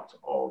start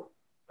of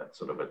that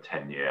sort of a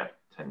 10-year,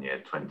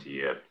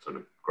 20-year sort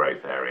of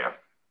growth area?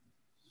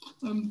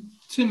 Tim,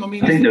 I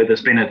think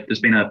there's been a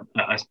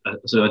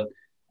sort of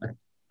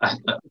a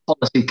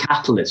policy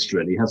catalyst,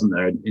 really, hasn't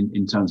there,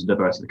 in terms of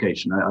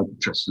diversification?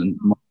 Tristan,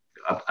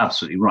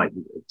 absolutely right.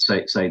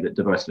 Say that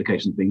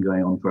diversification has been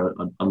going on for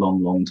a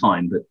long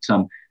time, but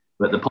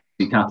the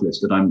policy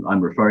catalyst that I'm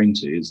referring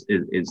to is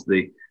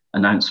the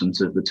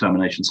announcement of the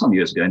termination some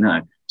years ago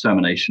now,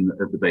 termination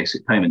of the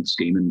basic payment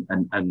scheme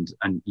and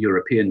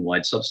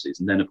European-wide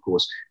subsidies, and then of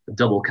course the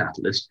double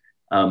catalyst,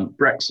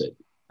 Brexit,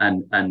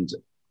 and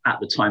at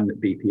the time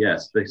that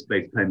BPS,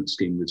 basic payment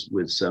scheme,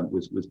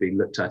 was being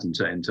looked at in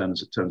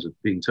terms of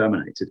being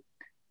terminated.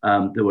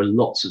 There were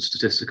lots of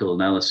statistical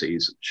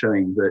analyses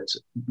showing that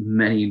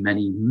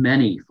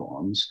many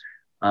farms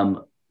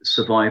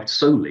survived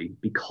solely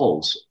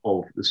because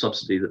of the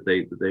subsidy that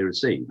they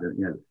received.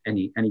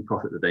 Any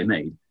profit that they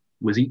made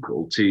was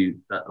equal to,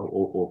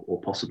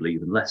 or possibly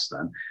even less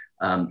than,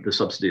 the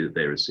subsidy that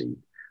they received.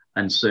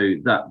 And so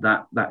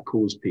that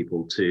caused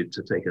people to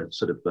take a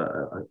sort of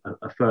a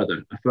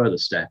further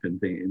step in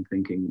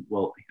thinking,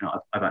 well,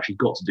 I've actually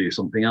got to do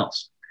something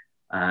else.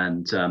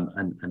 And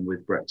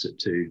with Brexit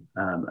too,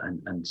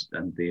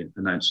 and the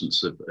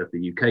announcements of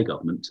the UK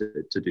government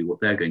to do what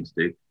they're going to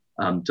do,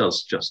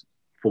 does just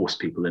force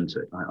people into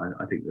it.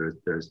 I think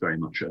there is very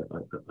much a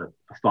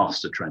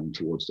faster trend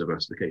towards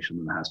diversification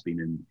than there has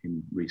been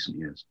in recent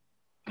years.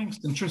 Thanks,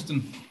 and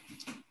Tristan.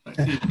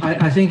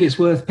 I think it's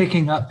worth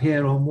picking up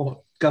here on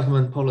what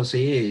government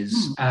policy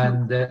is,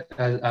 and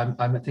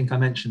I think I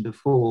mentioned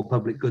before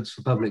public goods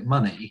for public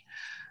money,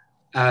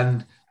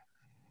 and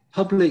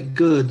public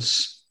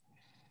goods.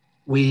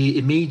 We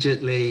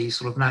immediately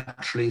sort of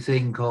naturally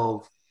think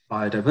of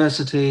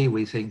biodiversity,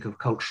 we think of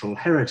cultural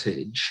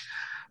heritage,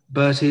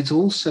 but it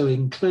also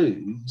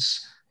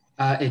includes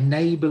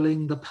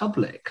enabling the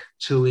public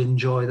to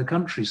enjoy the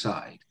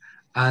countryside.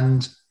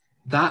 And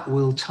that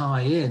will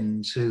tie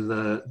into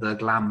the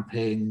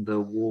glamping,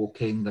 the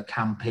walking, the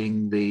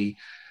camping, the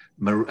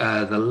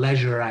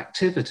leisure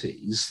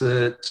activities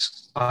that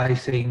I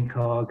think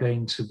are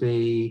going to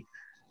be,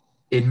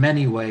 in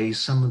many ways,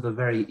 some of the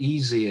very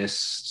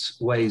easiest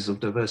ways of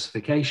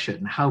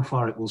diversification. How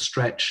far it will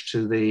stretch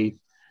to the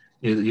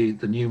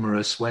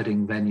numerous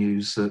wedding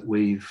venues that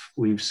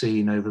we've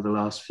seen over the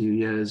last few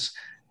years,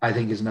 I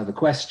think is another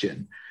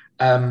question.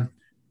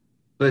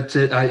 But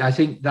I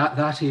think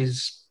that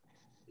is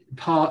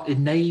part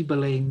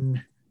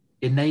enabling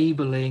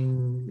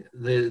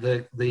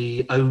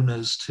the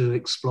owners to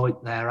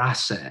exploit their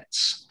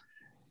assets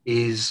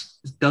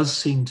does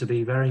seem to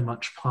be very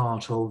much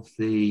part of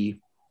the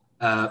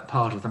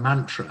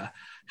mantra.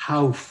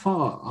 How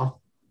far,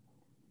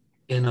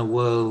 in a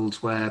world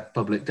where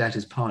public debt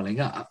is piling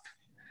up,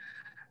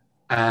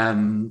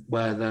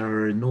 where there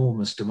are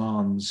enormous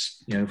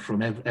demands,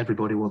 from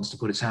everybody wants to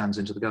put its hands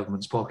into the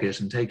government's pocket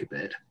and take a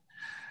bit,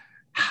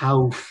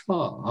 how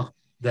far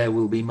there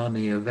will be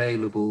money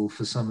available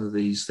for some of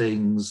these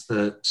things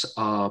that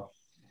are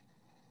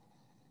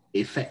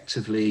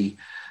effectively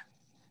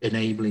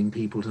enabling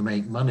people to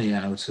make money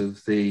out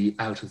of the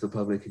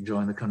public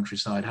enjoying the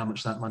countryside. How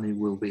much that money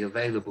will be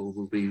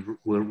available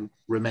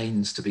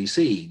remains to be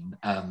seen,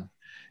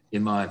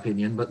 in my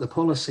opinion. But the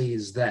policy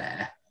is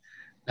there.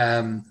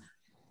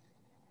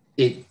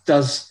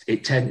 It's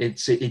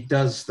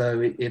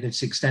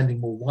extending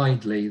more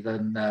widely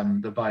than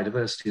the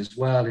biodiversity as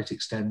well. It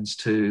extends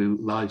to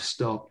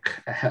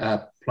livestock,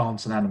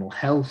 plants and animal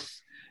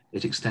health.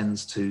 It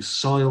extends to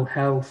soil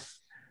health.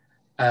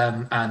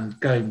 And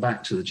going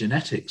back to the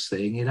genetics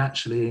thing, it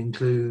actually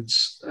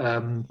includes,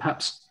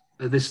 perhaps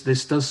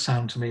this does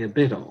sound to me a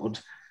bit odd,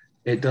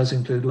 it does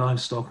include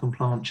livestock and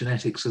plant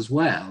genetics as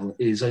well,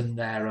 is in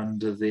there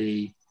under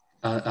the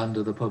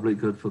public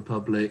good for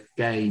public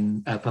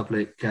gain,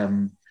 public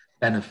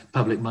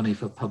money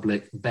for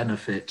public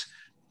benefit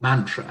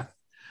mantra.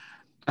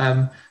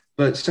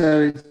 But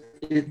so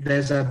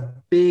there's a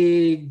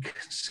big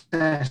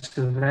set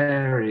of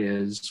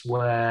areas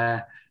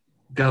where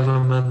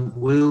government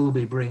will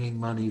be bringing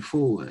money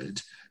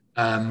forward,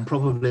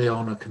 probably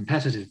on a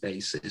competitive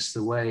basis.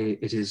 The way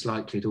it is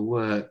likely to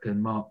work,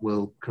 and Mark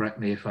will correct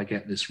me if I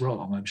get this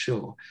wrong, I'm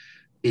sure,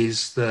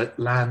 is that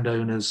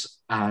landowners,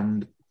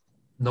 and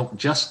not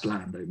just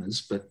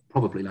landowners, but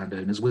probably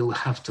landowners, will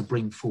have to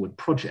bring forward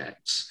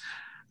projects,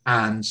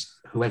 and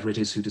whoever it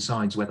is who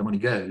decides where the money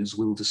goes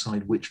will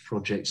decide which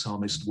projects are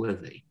most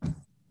worthy.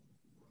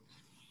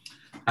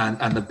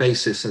 And the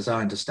basis, as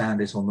I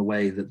understand it, on the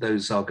way that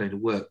those are going to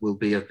work will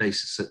be a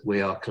basis that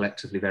we are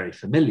collectively very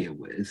familiar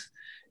with.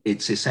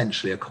 It's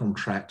essentially a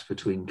contract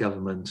between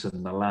government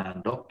and the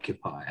land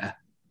occupier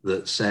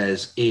that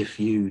says, if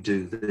you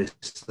do this,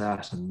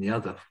 that, and the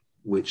other,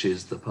 which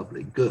is the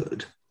public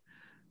good,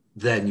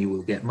 then you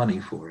will get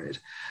money for it.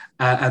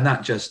 And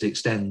that just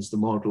extends the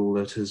model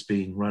that has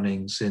been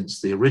running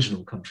since the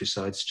original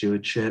countryside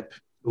stewardship,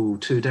 2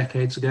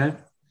 decades ago.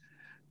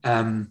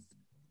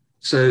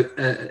 So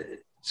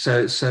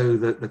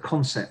that the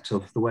concept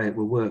of the way it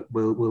will work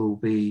will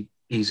be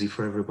easy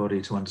for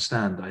everybody to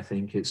understand. I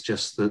think it's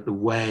just that the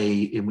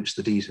way in which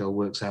the detail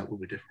works out will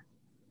be different.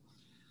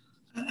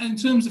 In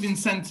terms of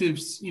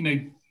incentives,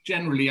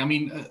 generally, I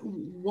mean,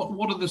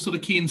 what are the sort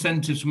of key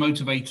incentives for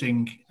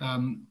motivating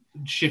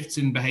shifts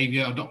in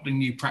behaviour, adopting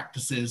new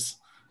practices?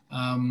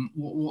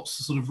 What's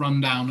the sort of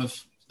rundown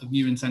of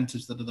new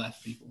incentives that are there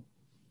for people?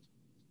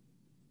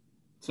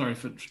 Sorry,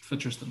 for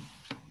Tristan.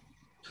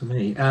 For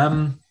me,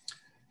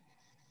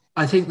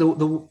 I think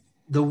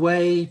the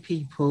way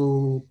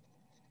people,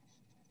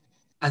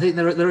 I think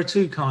there are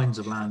 2 kinds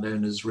of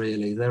landowners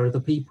really. There are the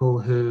people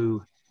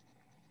who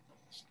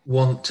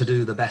want to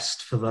do the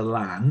best for the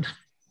land.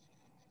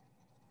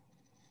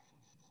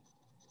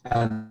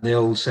 And the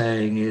old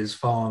saying is,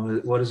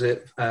 farm, what is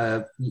it?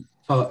 Live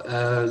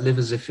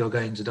as if you're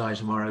going to die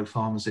tomorrow,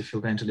 farm as if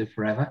you're going to live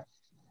forever.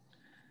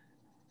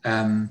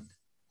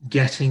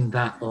 Getting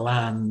that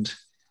land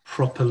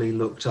properly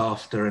looked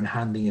after and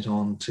handing it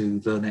on to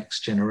the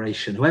next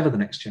generation, whoever the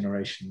next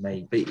generation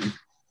may be,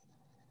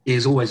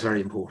 is always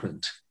very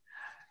important.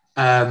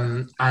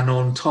 And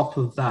on top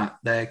of that,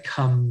 there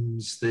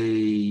comes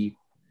the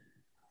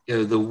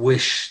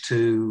wish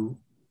to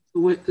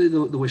live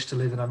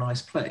in a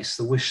nice place,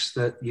 the wish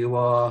that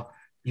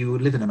you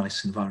live in a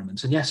nice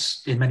environment. And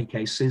yes, in many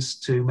cases,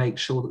 to make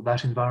sure that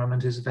that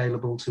environment is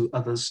available to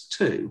others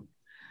too.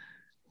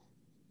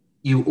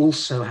 You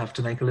also have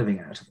to make a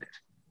living out of it.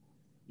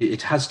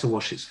 It has to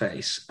wash its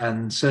face.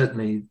 And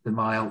certainly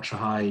my ultra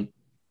high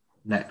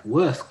net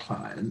worth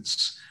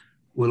clients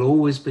will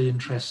always be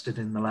interested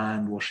in the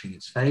land washing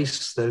its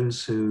face.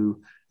 Those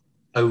who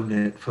own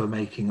it for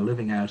making a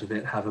living out of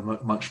it have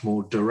a much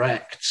more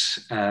direct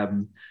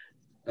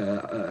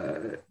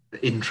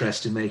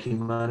interest in making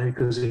money,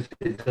 because if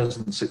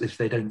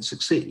they don't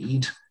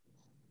succeed,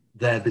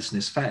 their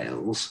business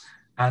fails,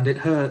 and it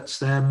hurts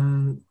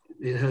them.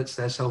 It hurts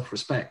their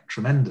self-respect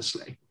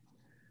tremendously.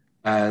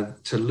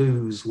 To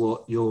lose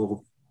what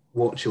your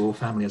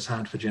family has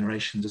had for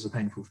generations is a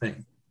painful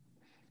thing.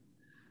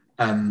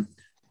 And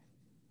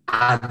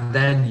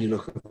then you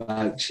look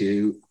about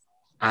you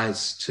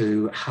as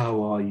to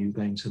how are you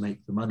going to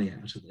make the money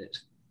out of it.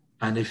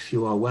 And if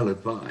you are well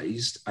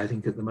advised, I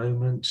think at the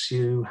moment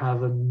you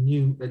have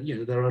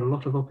there are a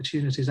lot of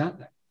opportunities out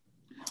there.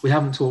 We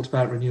haven't talked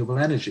about renewable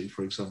energy,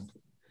 for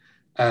example.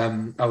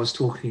 I was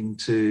talking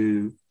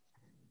to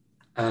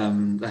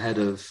the head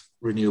of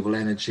renewable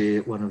energy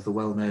at one of the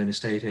well-known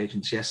estate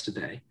agents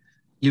yesterday.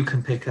 You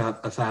can pick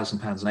up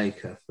 £1,000 an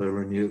acre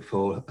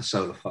for a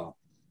solar farm.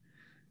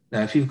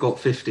 Now, if you've got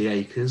 50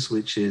 acres,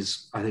 which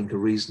is, I think, a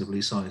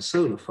reasonably sized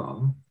solar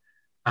farm,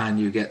 and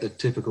you get the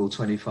typical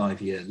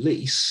 25-year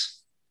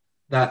lease,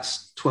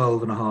 that's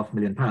 £12.5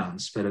 million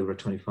spread over a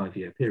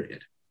 25-year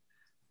period.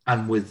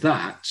 And with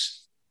that,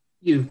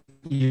 you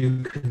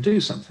can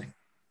do something.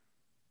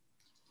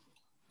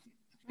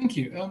 Thank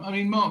you. I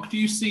mean, Mark, do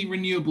you see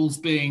renewables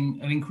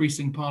being an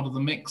increasing part of the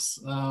mix?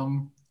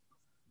 Do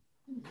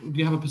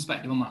you have a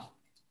perspective on that?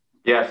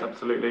 Yes,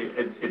 absolutely.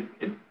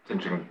 It's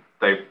interesting.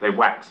 They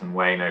wax and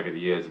wane over the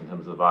years in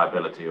terms of the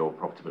viability or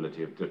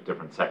profitability of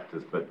different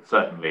sectors, but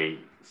certainly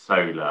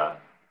solar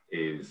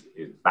is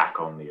back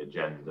on the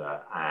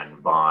agenda and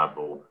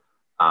viable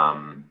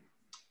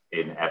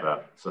in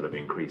ever sort of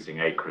increasing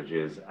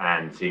acreages,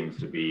 and seems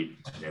to be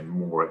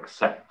more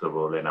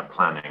acceptable in a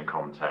planning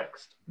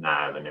context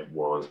now than it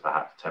was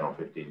perhaps 10 or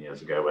 15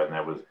 years ago, when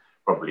there was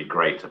probably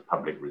greater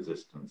public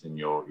resistance in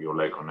your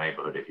local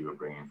neighbourhood if you were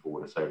bringing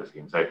forward a solar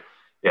scheme. So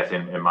yes,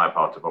 in my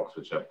part of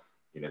Oxfordshire,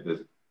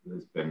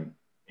 there's been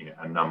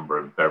a number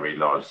of very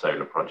large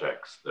solar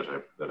projects that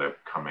are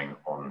coming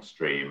on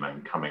stream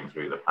and coming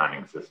through the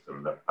planning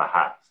system that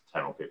perhaps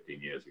 10 or 15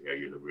 years ago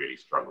you'd have really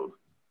struggled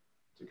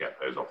to get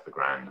those off the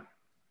ground.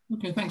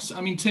 Okay, thanks.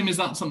 I mean, Tim, is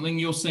that something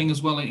you're seeing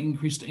as well, an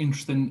increased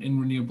interest in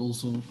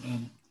renewables? Or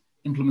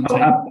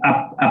implementation?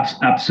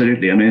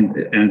 Absolutely. I mean,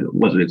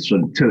 was it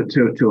sort of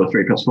two or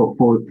three, perhaps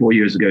 4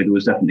 years ago, there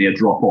was definitely a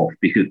drop off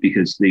because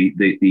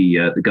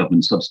the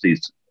government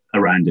subsidies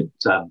around it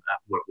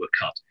were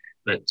cut,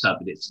 but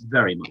it's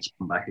very much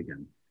come back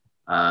again.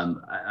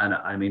 And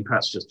I mean,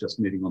 perhaps just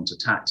moving on to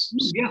tax.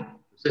 Yeah.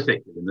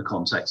 Specifically in the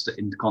context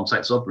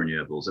of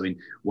renewables. I mean,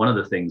 one of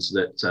the things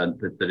that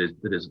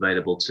is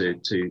available to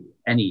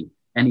any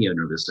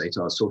owner of estate.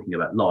 I was talking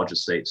about large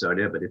estates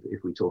earlier, but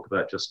if we talk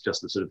about just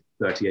the sort of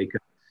 30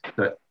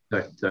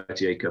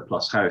 acre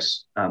plus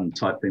house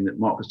type thing that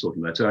Mark was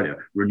talking about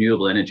earlier,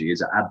 renewable energy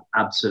is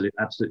absolutely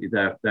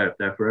there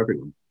for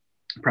everyone.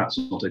 Perhaps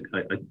not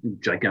a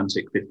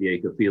gigantic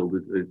 50-acre field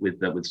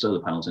with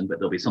solar panels in, but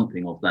there'll be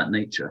something of that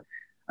nature.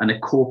 And a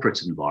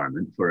corporate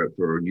environment for a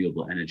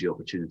renewable energy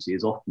opportunity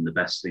is often the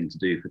best thing to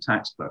do for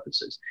tax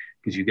purposes,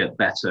 because you get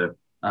better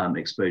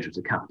exposure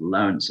to capital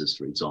allowances,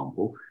 for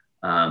example,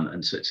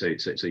 and so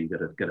you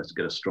get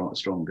a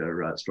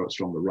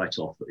stronger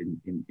write-off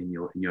in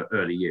your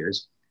early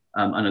years,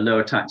 and a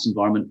lower tax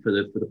environment for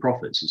the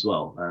profits as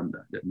well.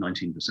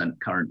 19%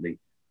 currently,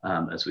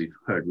 as we've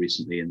heard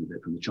recently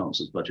from the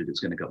Chancellor's budget, it's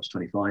going to go up to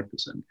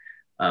 25%.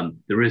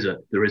 There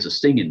is a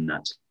sting in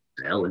that.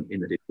 In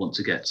that if you want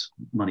to get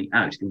money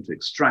out, if you want to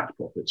extract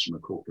profits from a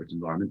corporate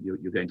environment, you're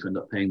going to end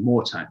up paying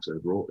more tax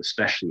overall,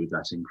 especially with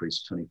that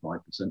increase to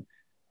 25%,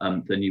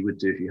 than you would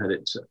do if you had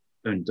it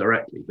owned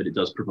directly. But it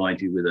does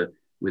provide you with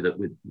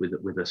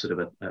a sort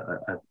of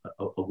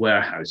a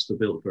warehouse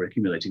for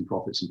accumulating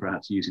profits and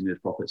perhaps using those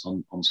profits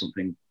on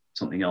something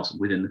else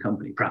within the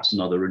company, perhaps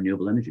another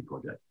renewable energy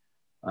project.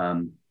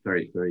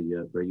 Very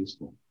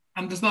useful.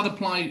 And does that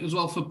apply as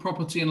well for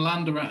property and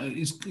land?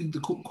 Is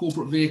the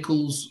corporate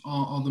vehicles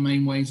are the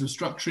main ways of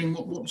structuring?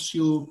 What's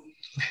your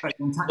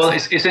perspective on tax? Well,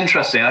 it's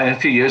interesting. A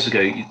few years ago,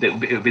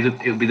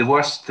 it would be the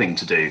worst thing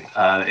to do.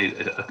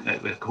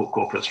 A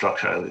corporate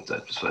structure,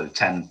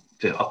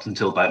 up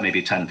until about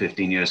maybe 10,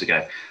 15 years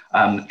ago,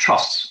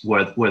 trusts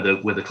were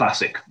the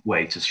classic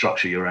way to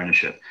structure your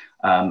ownership.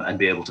 And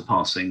be able to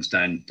pass things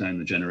down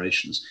the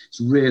generations.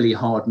 It's really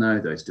hard now,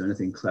 though, to do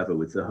anything clever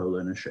with the whole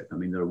ownership. I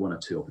mean, there are one or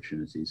two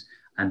opportunities,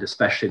 and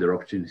especially there are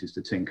opportunities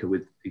to tinker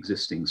with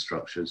existing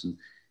structures and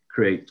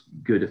create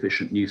good,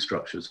 efficient new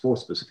structures for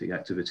specific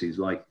activities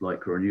like a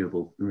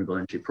renewable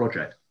energy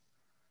project.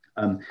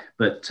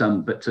 But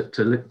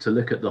to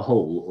look at the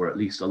whole, or at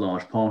least a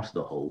large part of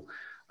the whole,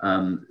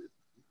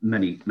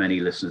 many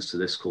listeners to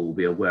this call will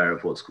be aware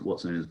of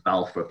what's known as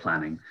Balfour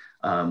planning.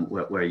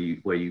 Where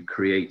you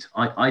create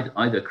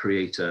either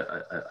create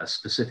a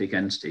specific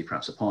entity,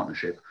 perhaps a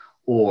partnership,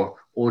 or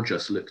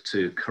just look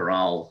to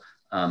corral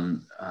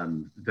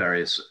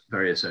various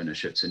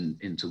ownerships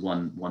into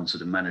one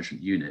sort of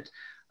management unit,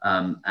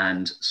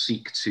 and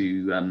seek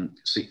to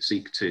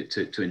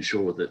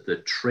ensure that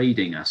the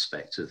trading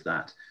aspect of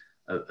that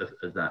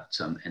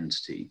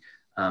entity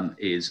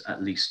is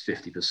at least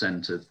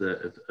 50% of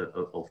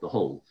the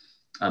whole.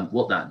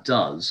 What that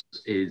does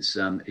is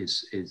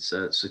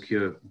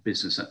secure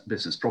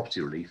business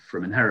property relief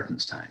from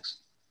inheritance tax,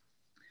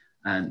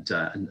 and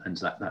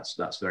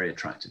that's very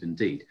attractive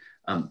indeed.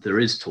 There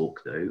is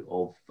talk,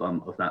 though,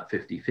 of that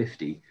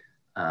 50-50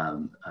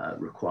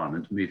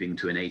 requirement moving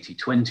to an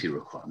 80-20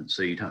 requirement.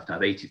 So you'd have to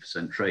have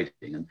 80%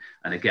 trading,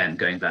 and again,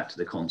 going back to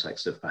the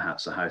context of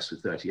perhaps a house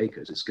with 30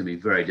 acres, it's going to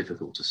be very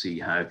difficult to see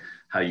how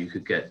you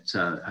could get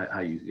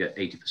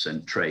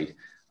 80% trade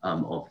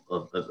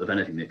of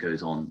anything that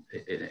goes on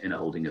in a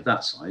holding of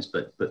that size,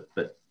 but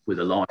with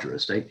a larger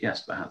estate,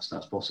 yes, perhaps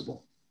that's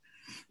possible.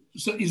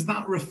 So is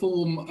that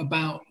reform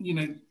about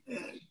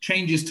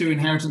changes to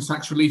inheritance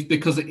tax relief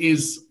because it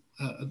is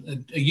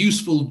a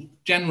useful,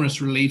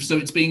 generous relief? So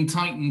it's being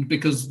tightened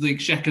because the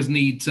exchequers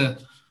need to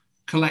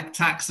collect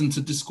tax and to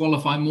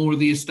disqualify more of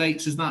the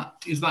estates. Is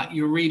that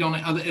your read on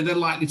it? Are there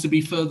likely to be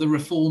further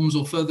reforms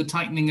or further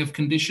tightening of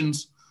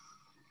conditions?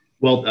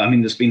 Well, I mean,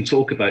 there's been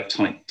talk about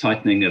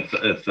tightening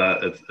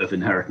of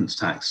inheritance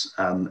tax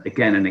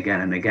again and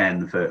again and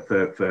again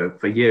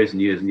for years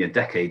and years and years,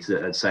 decades,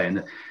 I'd say,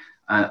 and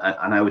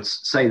I would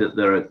say that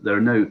there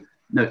are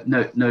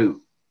no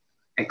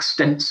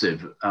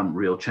extensive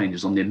real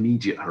changes on the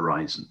immediate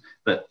horizon,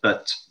 but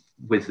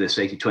with this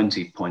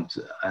 80-20 point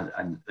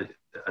and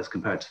as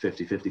compared to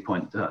 50-50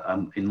 point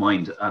in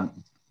mind,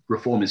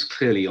 reform is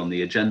clearly on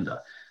the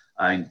agenda.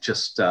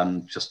 Just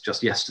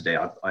yesterday,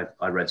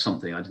 I read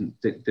something. I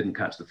didn't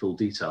catch the full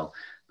detail,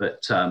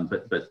 but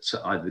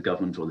either the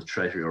government or the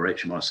Treasury or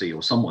HMRC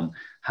or someone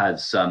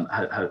have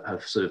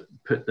sort of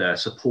put their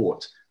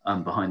support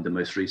behind the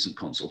most recent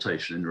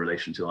consultation in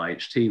relation to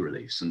IHT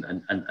reliefs, and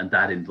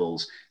that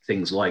involves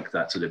things like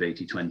that sort of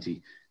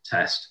 80-20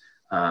 test,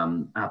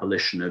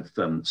 abolition of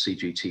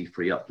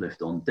CGT-free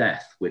uplift on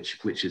death,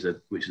 which is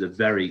a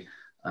very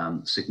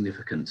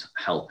significant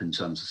help in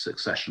terms of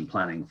succession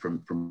planning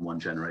from one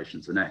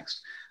generation to the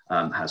next.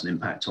 Has an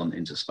impact on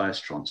inter-spouse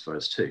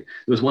transfers too.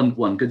 There was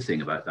one good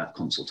thing about that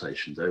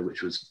consultation, though,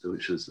 which was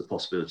the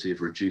possibility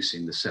of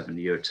reducing the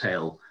 7-year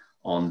tail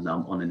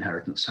on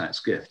inheritance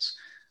tax gifts.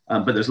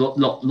 But there's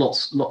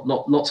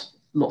lots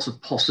lots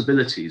of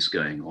possibilities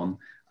going on.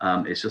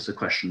 It's just a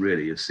question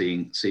really of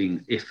seeing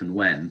if and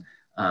when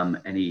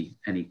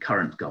any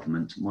current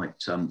government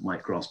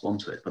might grasp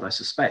onto it. But I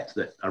suspect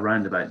that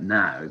around about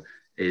now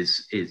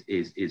is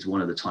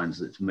one of the times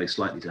that's most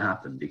likely to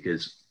happen,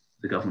 because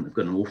the government have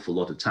got an awful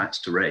lot of tax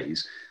to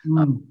raise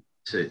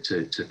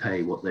to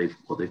pay what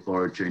they've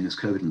borrowed during this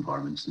COVID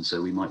environment, and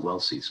so we might well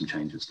see some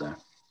changes there.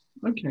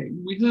 Okay,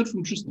 we heard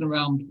from Tristan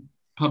around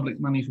public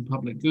money for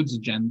public goods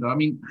agenda. I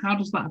mean, how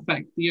does that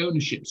affect the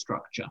ownership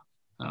structure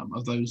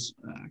of those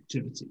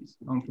activities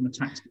from a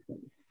tax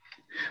perspective?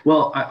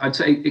 Well, I'd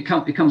say it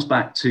comes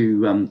back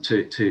to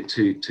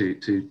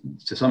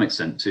some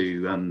extent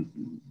to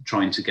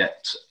trying to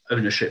get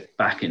ownership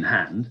back in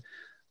hand,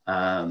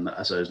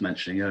 as I was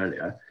mentioning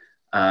earlier.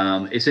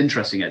 It's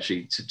interesting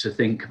actually to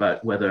think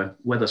about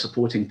whether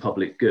supporting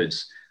public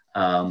goods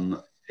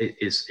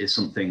is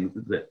something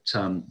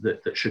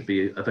that should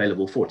be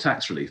available for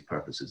tax relief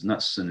purposes, and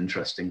that's an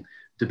interesting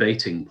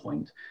debating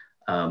point.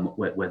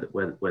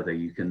 Whether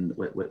you can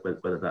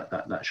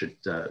whether that should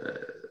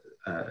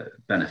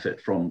benefit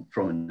from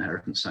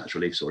inheritance tax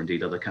reliefs, or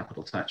indeed other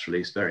capital tax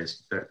reliefs,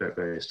 various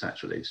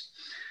tax reliefs.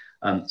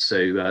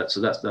 So that's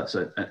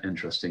an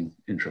interesting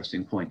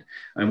point.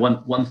 And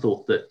one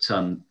thought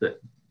that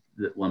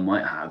one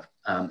might have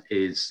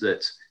is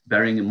that,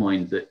 bearing in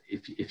mind that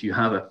if you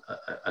have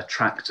a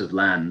tract of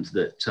land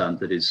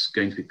that is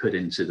going to be put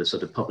into the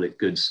sort of public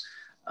goods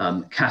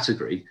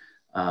category,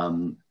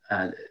 does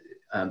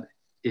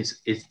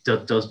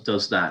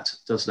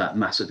that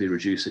massively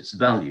reduce its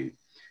value?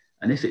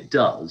 And if it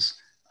does,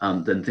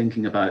 then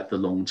thinking about the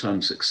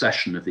long-term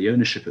succession of the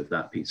ownership of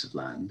that piece of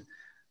land,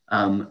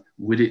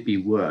 would it be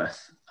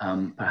worth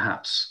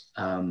perhaps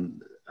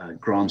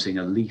granting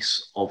a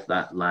lease of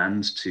that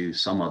land to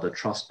some other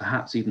trust,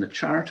 perhaps even a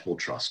charitable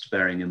trust,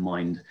 bearing in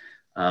mind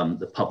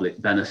the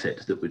public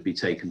benefit that would be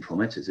taken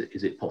from it? Is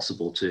it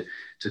possible to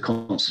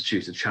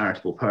constitute a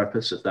charitable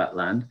purpose of that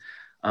land,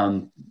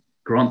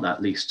 grant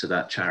that lease to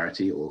that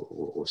charity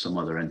or some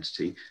other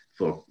entity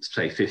for,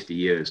 say, 50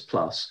 years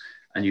plus,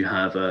 and you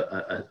have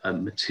a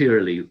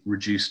materially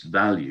reduced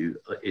value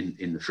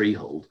in the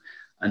freehold,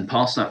 and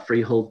pass that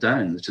freehold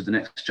down to the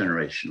next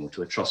generation, or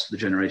to a trust for the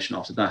generation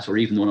after that, or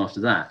even one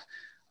after that,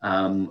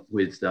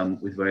 with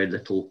very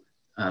little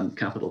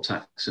capital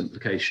tax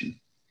implication,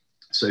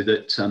 so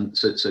that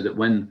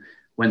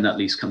when that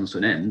lease comes to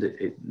an end,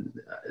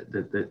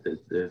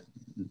 the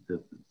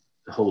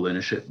whole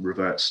ownership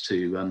reverts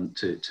to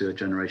a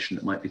generation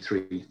that might be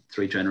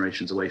three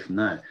generations away from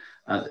now.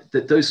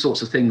 Those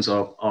sorts of things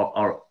are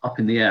up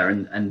in the air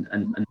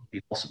and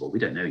be possible. We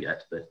don't know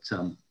yet, but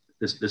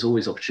there's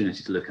always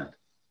opportunity to look at.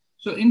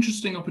 So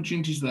interesting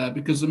opportunities there,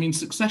 because I mean,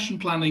 succession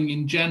planning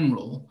in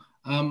general,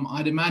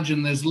 I'd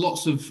imagine there's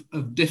lots of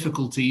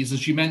difficulties.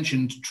 As you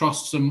mentioned,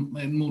 trusts are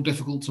more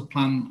difficult to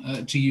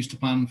plan to use to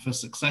plan for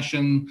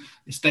succession.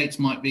 Estates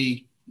might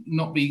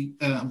not be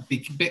a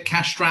bit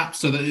cash strapped,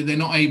 so that they're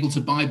not able to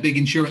buy big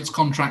insurance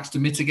contracts to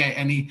mitigate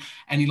any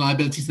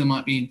liabilities. There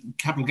might be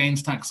capital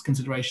gains tax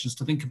considerations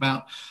to think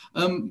about.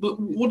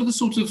 But what are the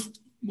sort of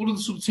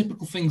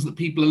typical things that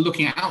people are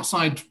looking at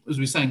outside, as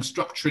we were saying,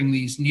 structuring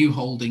these new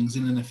holdings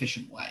in an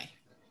efficient way?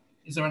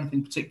 Is there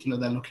anything particular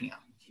they're looking at?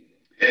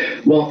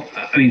 Well,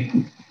 I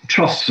mean,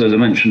 trusts, as I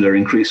mentioned, are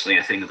increasingly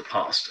a thing of the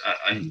past.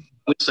 I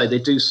would say they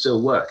do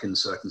still work in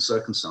certain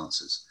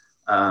circumstances.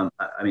 I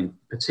mean,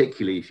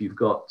 particularly if you've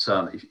got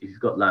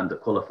land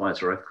that qualifies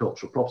for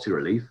agricultural property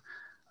relief,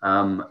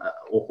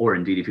 or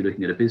indeed if you're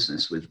looking at a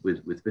business with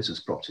business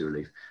property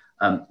relief,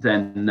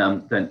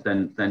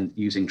 then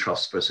using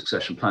trusts for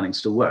succession planning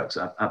still works.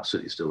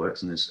 Absolutely still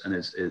works, and is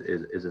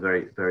a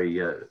very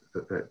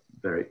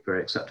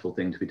acceptable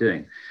thing to be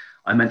doing.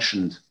 I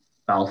mentioned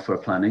Balfour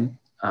planning,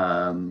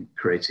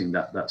 creating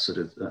that sort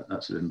of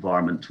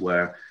environment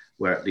where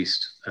at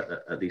least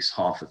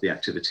half of the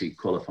activity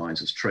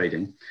qualifies as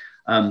trading.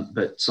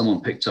 But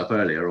someone picked up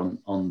earlier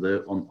on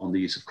the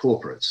use of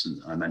corporates,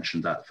 and I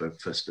mentioned that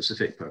for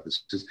specific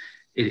purposes.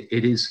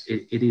 It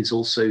is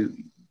also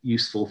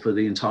useful for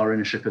the entire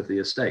ownership of the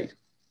estate,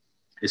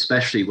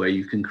 especially where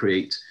you can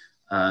create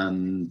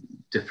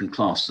different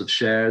classes of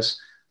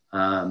shares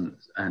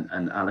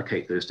and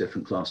allocate those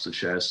different classes of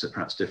shares to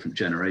perhaps different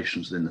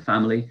generations within the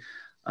family.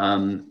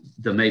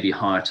 There may be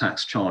higher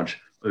tax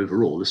charge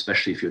overall,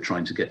 especially if you're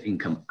trying to get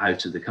income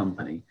out of the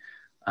company.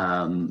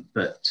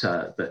 But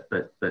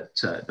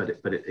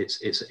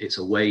it's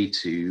a way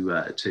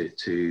to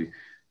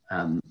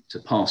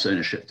pass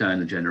ownership down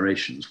the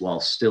generations while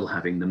still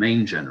having the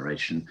main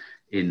generation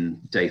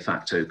in de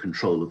facto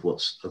control of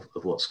what's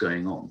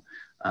going on.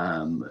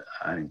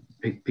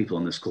 People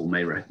on this call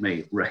may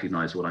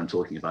recognize what I'm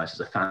talking about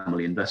as a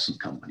family investment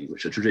company,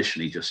 which are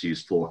traditionally just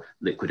used for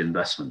liquid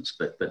investments,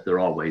 but there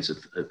are ways of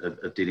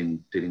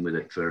dealing with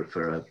it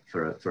for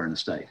an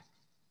estate.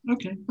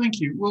 Okay,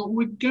 thank you. Well,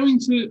 we're going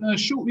to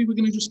shortly. We're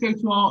going to just go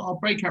to our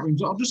breakout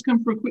rooms. I'll just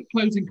come for a quick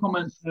closing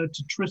comment to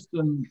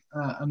Tristan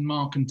and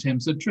Mark and Tim.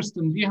 So,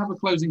 Tristan, do you have a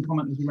closing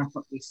comment as we wrap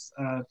up this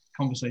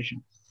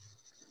conversation?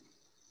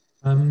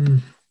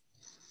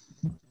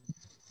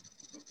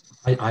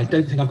 I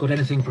don't think I've got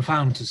anything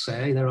profound to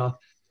say.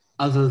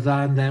 Other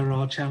than there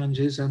are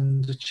challenges,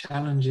 and the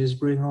challenges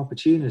bring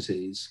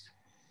opportunities.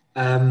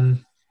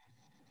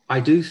 I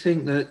do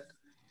think that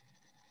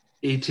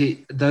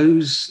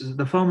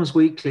the Farmers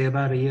Weekly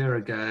about a year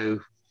ago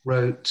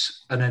wrote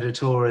an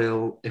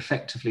editorial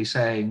effectively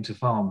saying to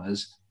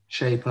farmers,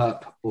 shape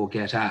up or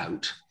get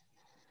out.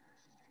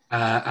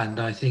 And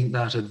I think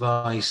that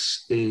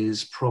advice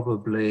is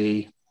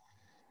probably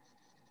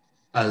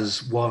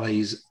as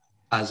wise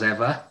as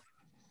ever.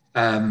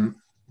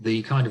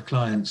 The kind of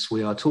clients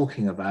we are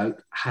talking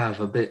about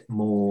have a bit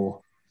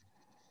more,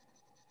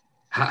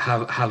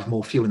 have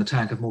more fuel in the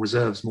tank, have more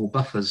reserves, more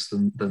buffers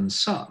than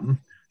some.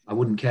 I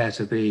wouldn't care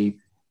to be,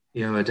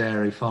 a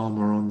dairy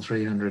farmer on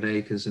 300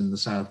 acres in the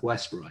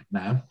southwest right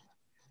now.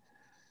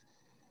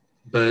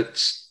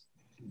 But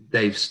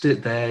they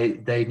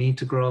need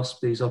to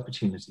grasp these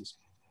opportunities.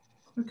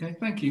 Okay,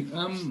 thank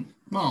you.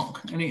 Mark,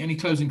 any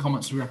closing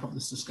comments to wrap up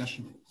this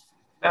discussion?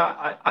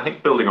 I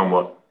think building on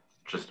what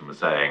Tristan was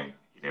saying,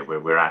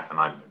 we're at, and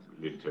I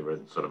alluded to, a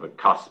sort of a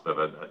cusp of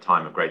a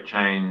time of great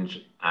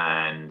change,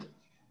 and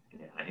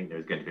I think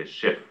there's going to be a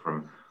shift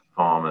from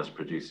farmers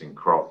producing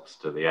crops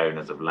to the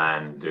owners of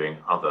land doing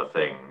other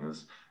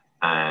things,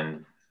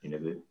 and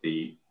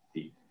the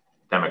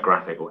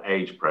demographic or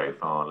age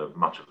profile of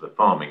much of the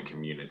farming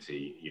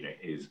community,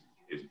 is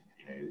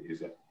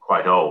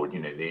quite old.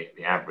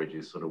 The average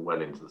is sort of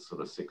well into the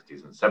sort of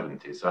 60s and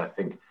 70s. So I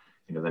think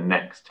the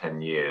next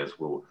 10 years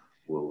will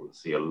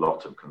see a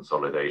lot of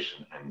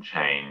consolidation and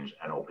change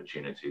and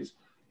opportunities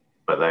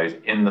for those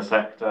in the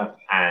sector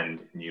and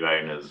new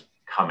owners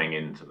coming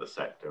into the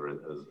sector as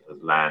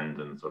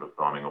land and sort of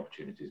farming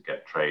opportunities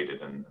get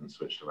traded and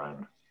switched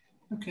around.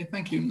 Okay,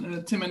 thank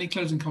you. Tim, any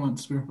closing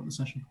comments to wrap up the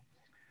session?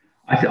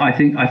 I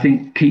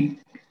think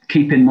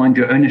keep in mind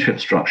your ownership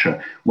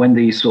structure when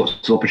these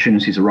sorts of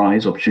opportunities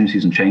arise,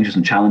 opportunities and changes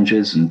and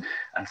challenges and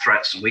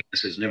threats and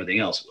weaknesses and everything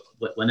else.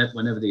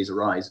 Whenever these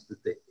arise,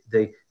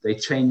 they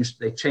change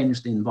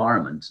the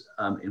environment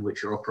in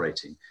which you're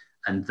operating,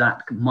 and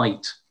that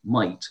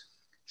might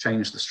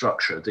change the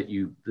structure that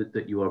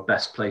you are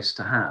best placed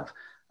to have.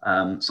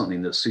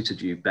 Something that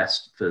suited you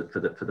best for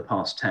the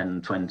past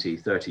 10, 20,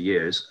 30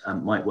 years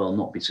might well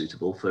not be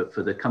suitable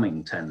for the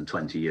coming 10,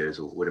 20 years,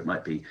 or what it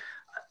might be.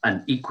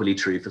 And equally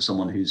true for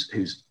someone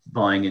who's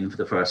buying in for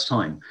the first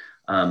time.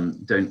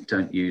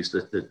 Don't use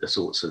the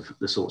sorts of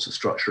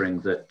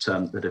structuring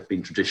that have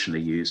been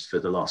traditionally used for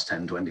the last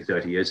 10, 20,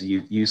 30 years.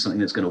 You use something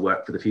that's going to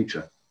work for the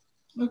future.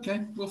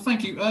 Okay, well,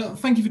 thank you.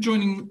 Thank you for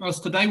joining us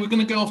today. We're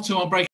going to go off to our break.